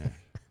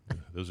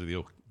Those are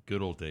the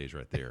good old days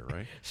right there,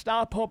 right?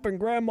 Stop humping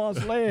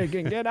grandma's leg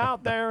and get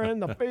out there in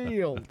the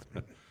field.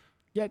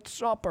 get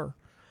supper.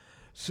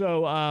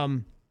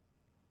 So,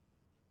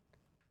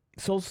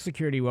 Social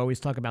Security, we always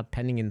talk about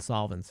pending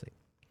insolvency,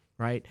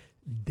 right?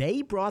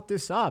 They brought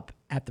this up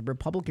at the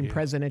Republican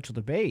presidential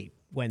debate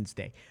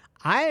Wednesday.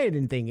 I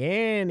didn't think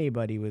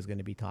anybody was going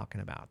to be talking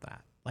about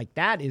that. Like,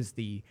 that is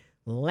the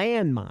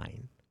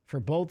landmine for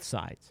both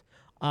sides.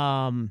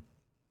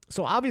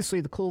 So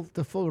obviously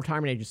the full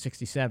retirement age is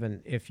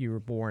 67 if you were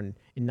born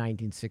in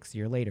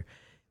 1960 or later.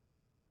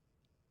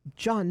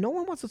 John, no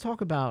one wants to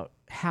talk about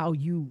how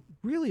you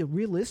really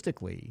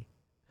realistically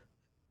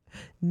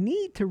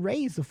need to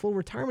raise the full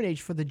retirement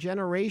age for the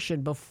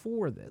generation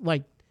before that,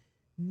 like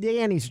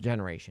Danny's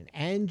generation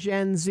and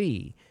Gen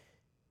Z.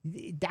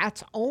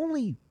 That's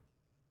only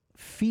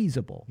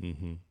feasible,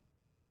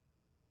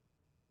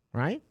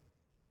 right?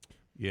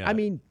 Yeah. I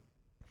mean,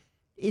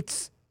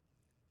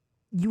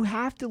 you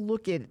have to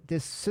look at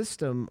this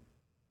system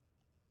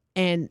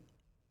and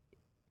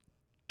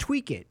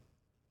tweak it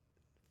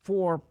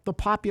for the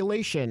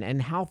population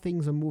and how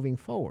things are moving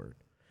forward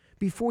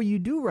before you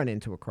do run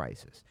into a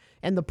crisis.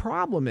 And the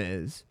problem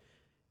is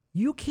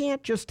you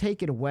can't just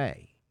take it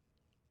away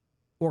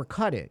or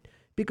cut it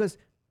because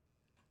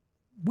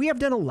we have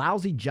done a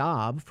lousy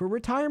job for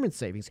retirement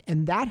savings,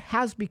 and that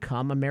has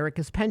become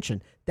America's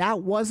pension.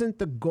 That wasn't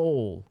the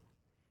goal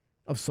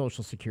of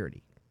Social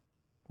Security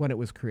when it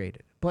was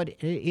created, but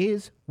it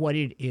is what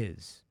it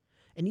is.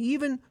 And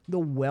even the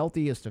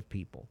wealthiest of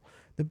people,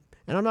 and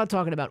I'm not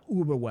talking about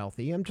uber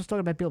wealthy, I'm just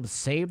talking about people that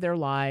saved their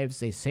lives,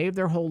 they saved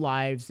their whole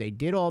lives, they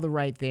did all the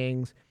right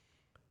things.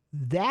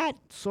 That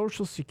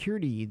Social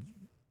Security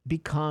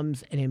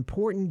becomes an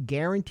important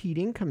guaranteed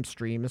income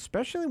stream,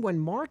 especially when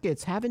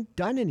markets haven't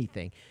done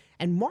anything.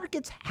 And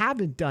markets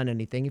haven't done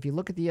anything. If you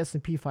look at the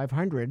S&P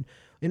 500,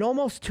 in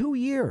almost 2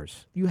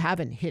 years, you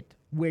haven't hit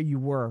where you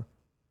were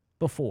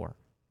before,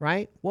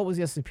 right? What was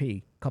the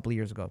S&P a couple of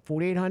years ago?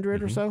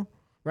 4,800 or so,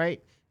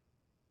 right?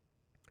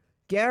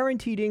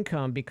 Guaranteed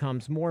income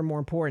becomes more and more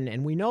important,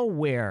 and we know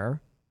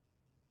where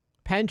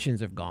pensions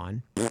have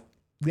gone.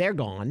 They're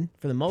gone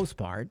for the most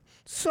part.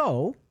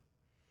 So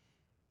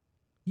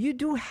you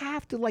do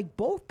have to, like,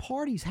 both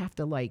parties have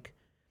to, like,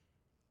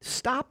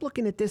 stop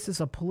looking at this as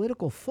a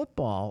political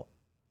football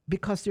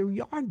because they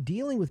are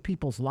dealing with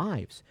people's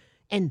lives,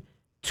 and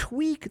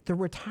tweak the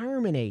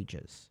retirement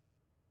ages.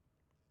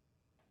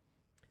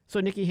 So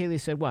Nikki Haley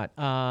said, what?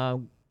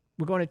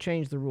 We're going to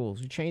change the rules.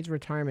 We changed the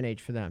retirement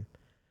age for them.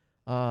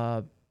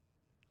 Those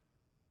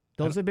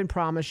have been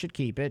promised, should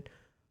keep it.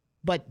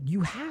 But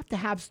you have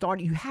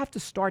to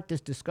start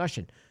this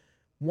discussion.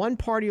 One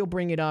party will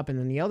bring it up and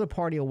then the other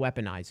party will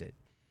weaponize it.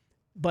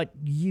 But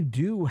you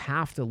do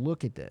have to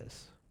look at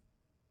this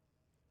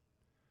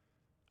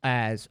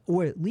as,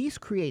 or at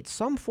least create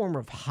some form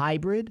of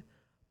hybrid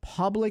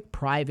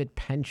public-private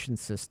pension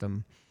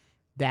system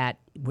that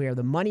where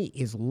the money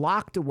is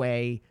locked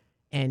away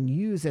and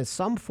used as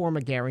some form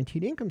of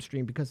guaranteed income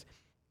stream, because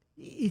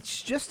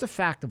it's just a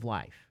fact of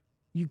life.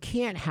 You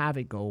can't have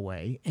it go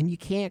away, and you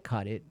can't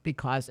cut it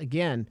because,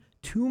 again,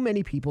 too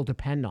many people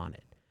depend on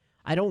it.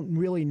 I don't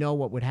really know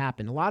what would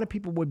happen. A lot of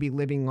people would be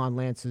living on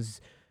Lance's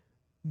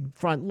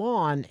front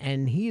lawn,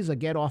 and he's a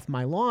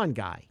get-off-my-lawn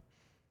guy.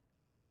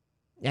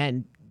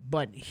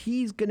 But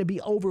he's going to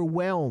be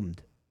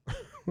overwhelmed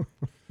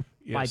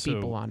by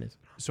people on his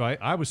So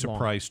I was lawn.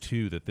 surprised,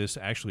 too, that this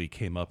actually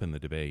came up in the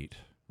debate.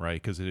 Right,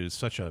 because it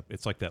is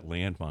it's like that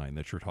landmine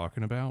that you're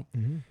talking about,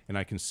 and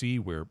I can see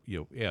where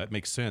it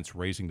makes sense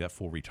raising that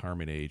full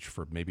retirement age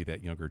for maybe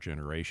that younger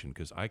generation.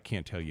 Because I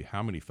can't tell you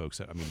how many folks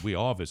we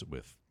all visit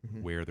with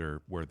where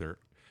they're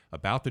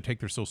about to take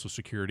their Social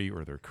Security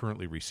or they're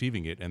currently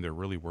receiving it, and they're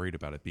really worried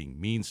about it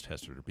being means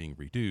tested or being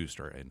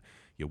reduced, and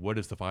what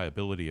is the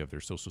viability of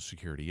their Social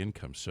Security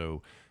income.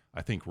 So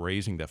I think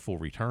raising that full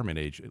retirement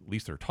age, at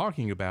least they're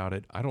talking about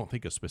it. I don't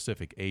think a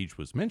specific age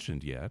was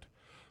mentioned yet,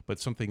 but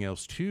something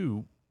else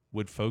too.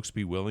 Would folks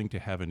be willing to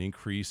have an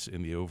increase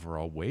in the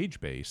overall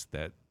wage base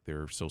that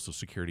their Social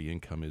Security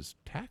income is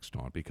taxed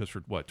on? Because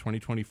for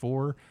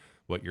 2024,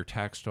 what you're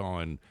taxed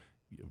on,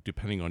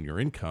 depending on your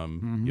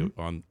income,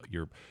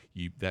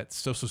 that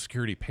Social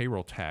Security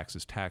payroll tax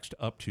is taxed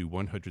up to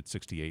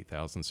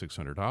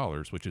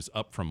 $168,600, which is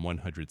up from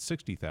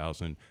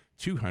 $160,200 in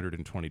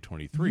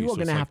 2023. You're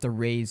going to have to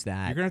raise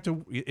that. You're going to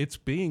have to. It's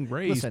being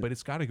raised, Listen, but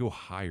it's got to go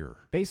higher.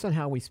 Based on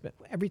how we spend,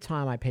 every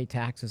time I pay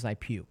taxes, I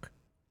puke.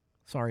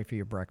 Sorry for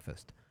your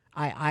breakfast.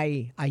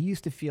 I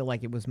used to feel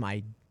like it was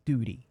my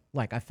duty.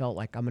 Like I felt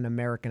like I'm an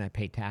American, I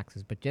pay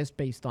taxes. But just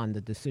based on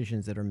the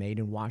decisions that are made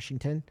in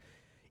Washington,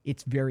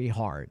 it's very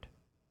hard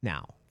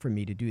now for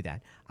me to do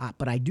that.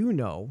 But I do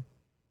know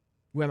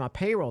where my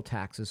payroll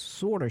taxes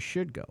sort of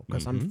should go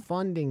because I'm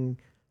funding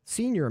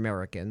senior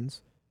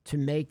Americans to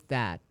make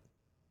that,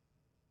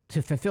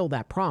 to fulfill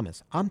that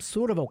promise. I'm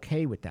sort of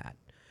okay with that.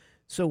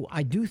 So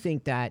I do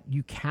think that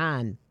you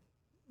can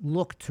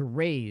look to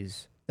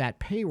raise that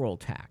payroll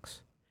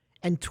tax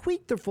and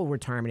tweak the full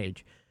retirement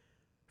age.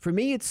 For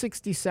me, it's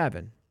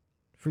 67.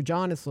 For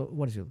John, it's,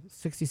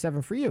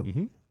 67 for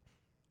you.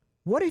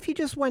 What if you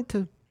just went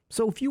to,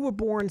 so if you were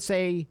born,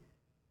 say,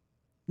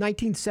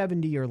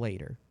 1970 or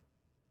later,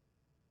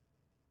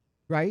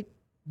 right?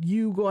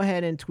 You go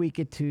ahead and tweak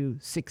it to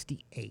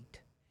 68.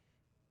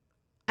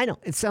 I know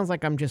it sounds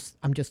like I'm just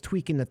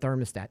tweaking the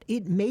thermostat.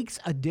 It makes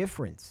a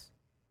difference.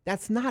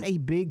 That's not a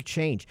big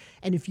change.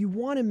 And if you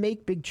want to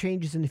make big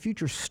changes in the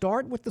future,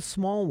 start with the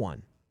small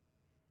one.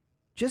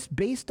 Just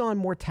based on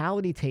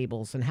mortality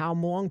tables and how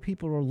long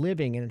people are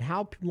living and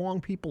how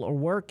long people are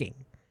working.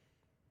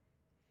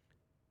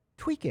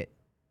 Tweak it.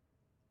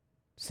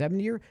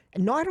 70 year.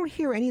 And no, I don't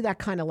hear any of that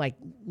kind of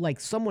like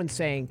someone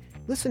saying,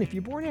 listen, if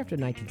you're born after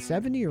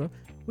 1970,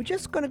 we're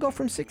just going to go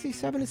from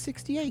 67 to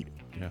 68.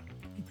 Yeah.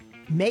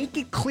 Make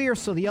it clear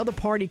so the other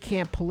party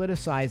can't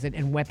politicize it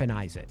and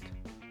weaponize it.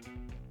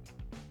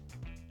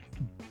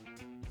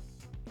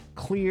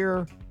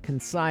 Clear,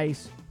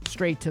 concise,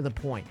 straight to the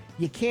point.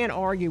 You can't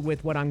argue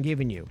with what I'm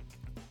giving you.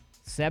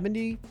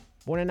 70,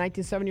 born in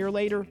 1970 or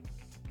later,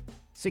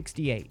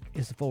 68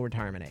 is the full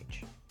retirement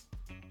age.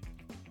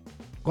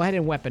 Go ahead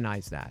and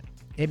weaponize that.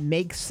 It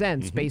makes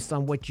sense based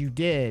on what you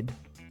did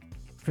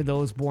for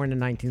those born in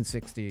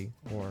 1960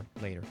 or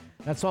later.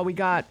 That's all we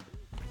got.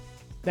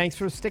 Thanks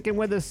for sticking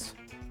with us.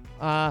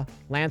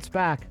 Lance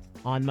back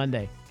on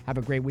Monday. Have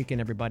a great weekend,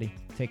 everybody.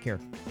 Take care.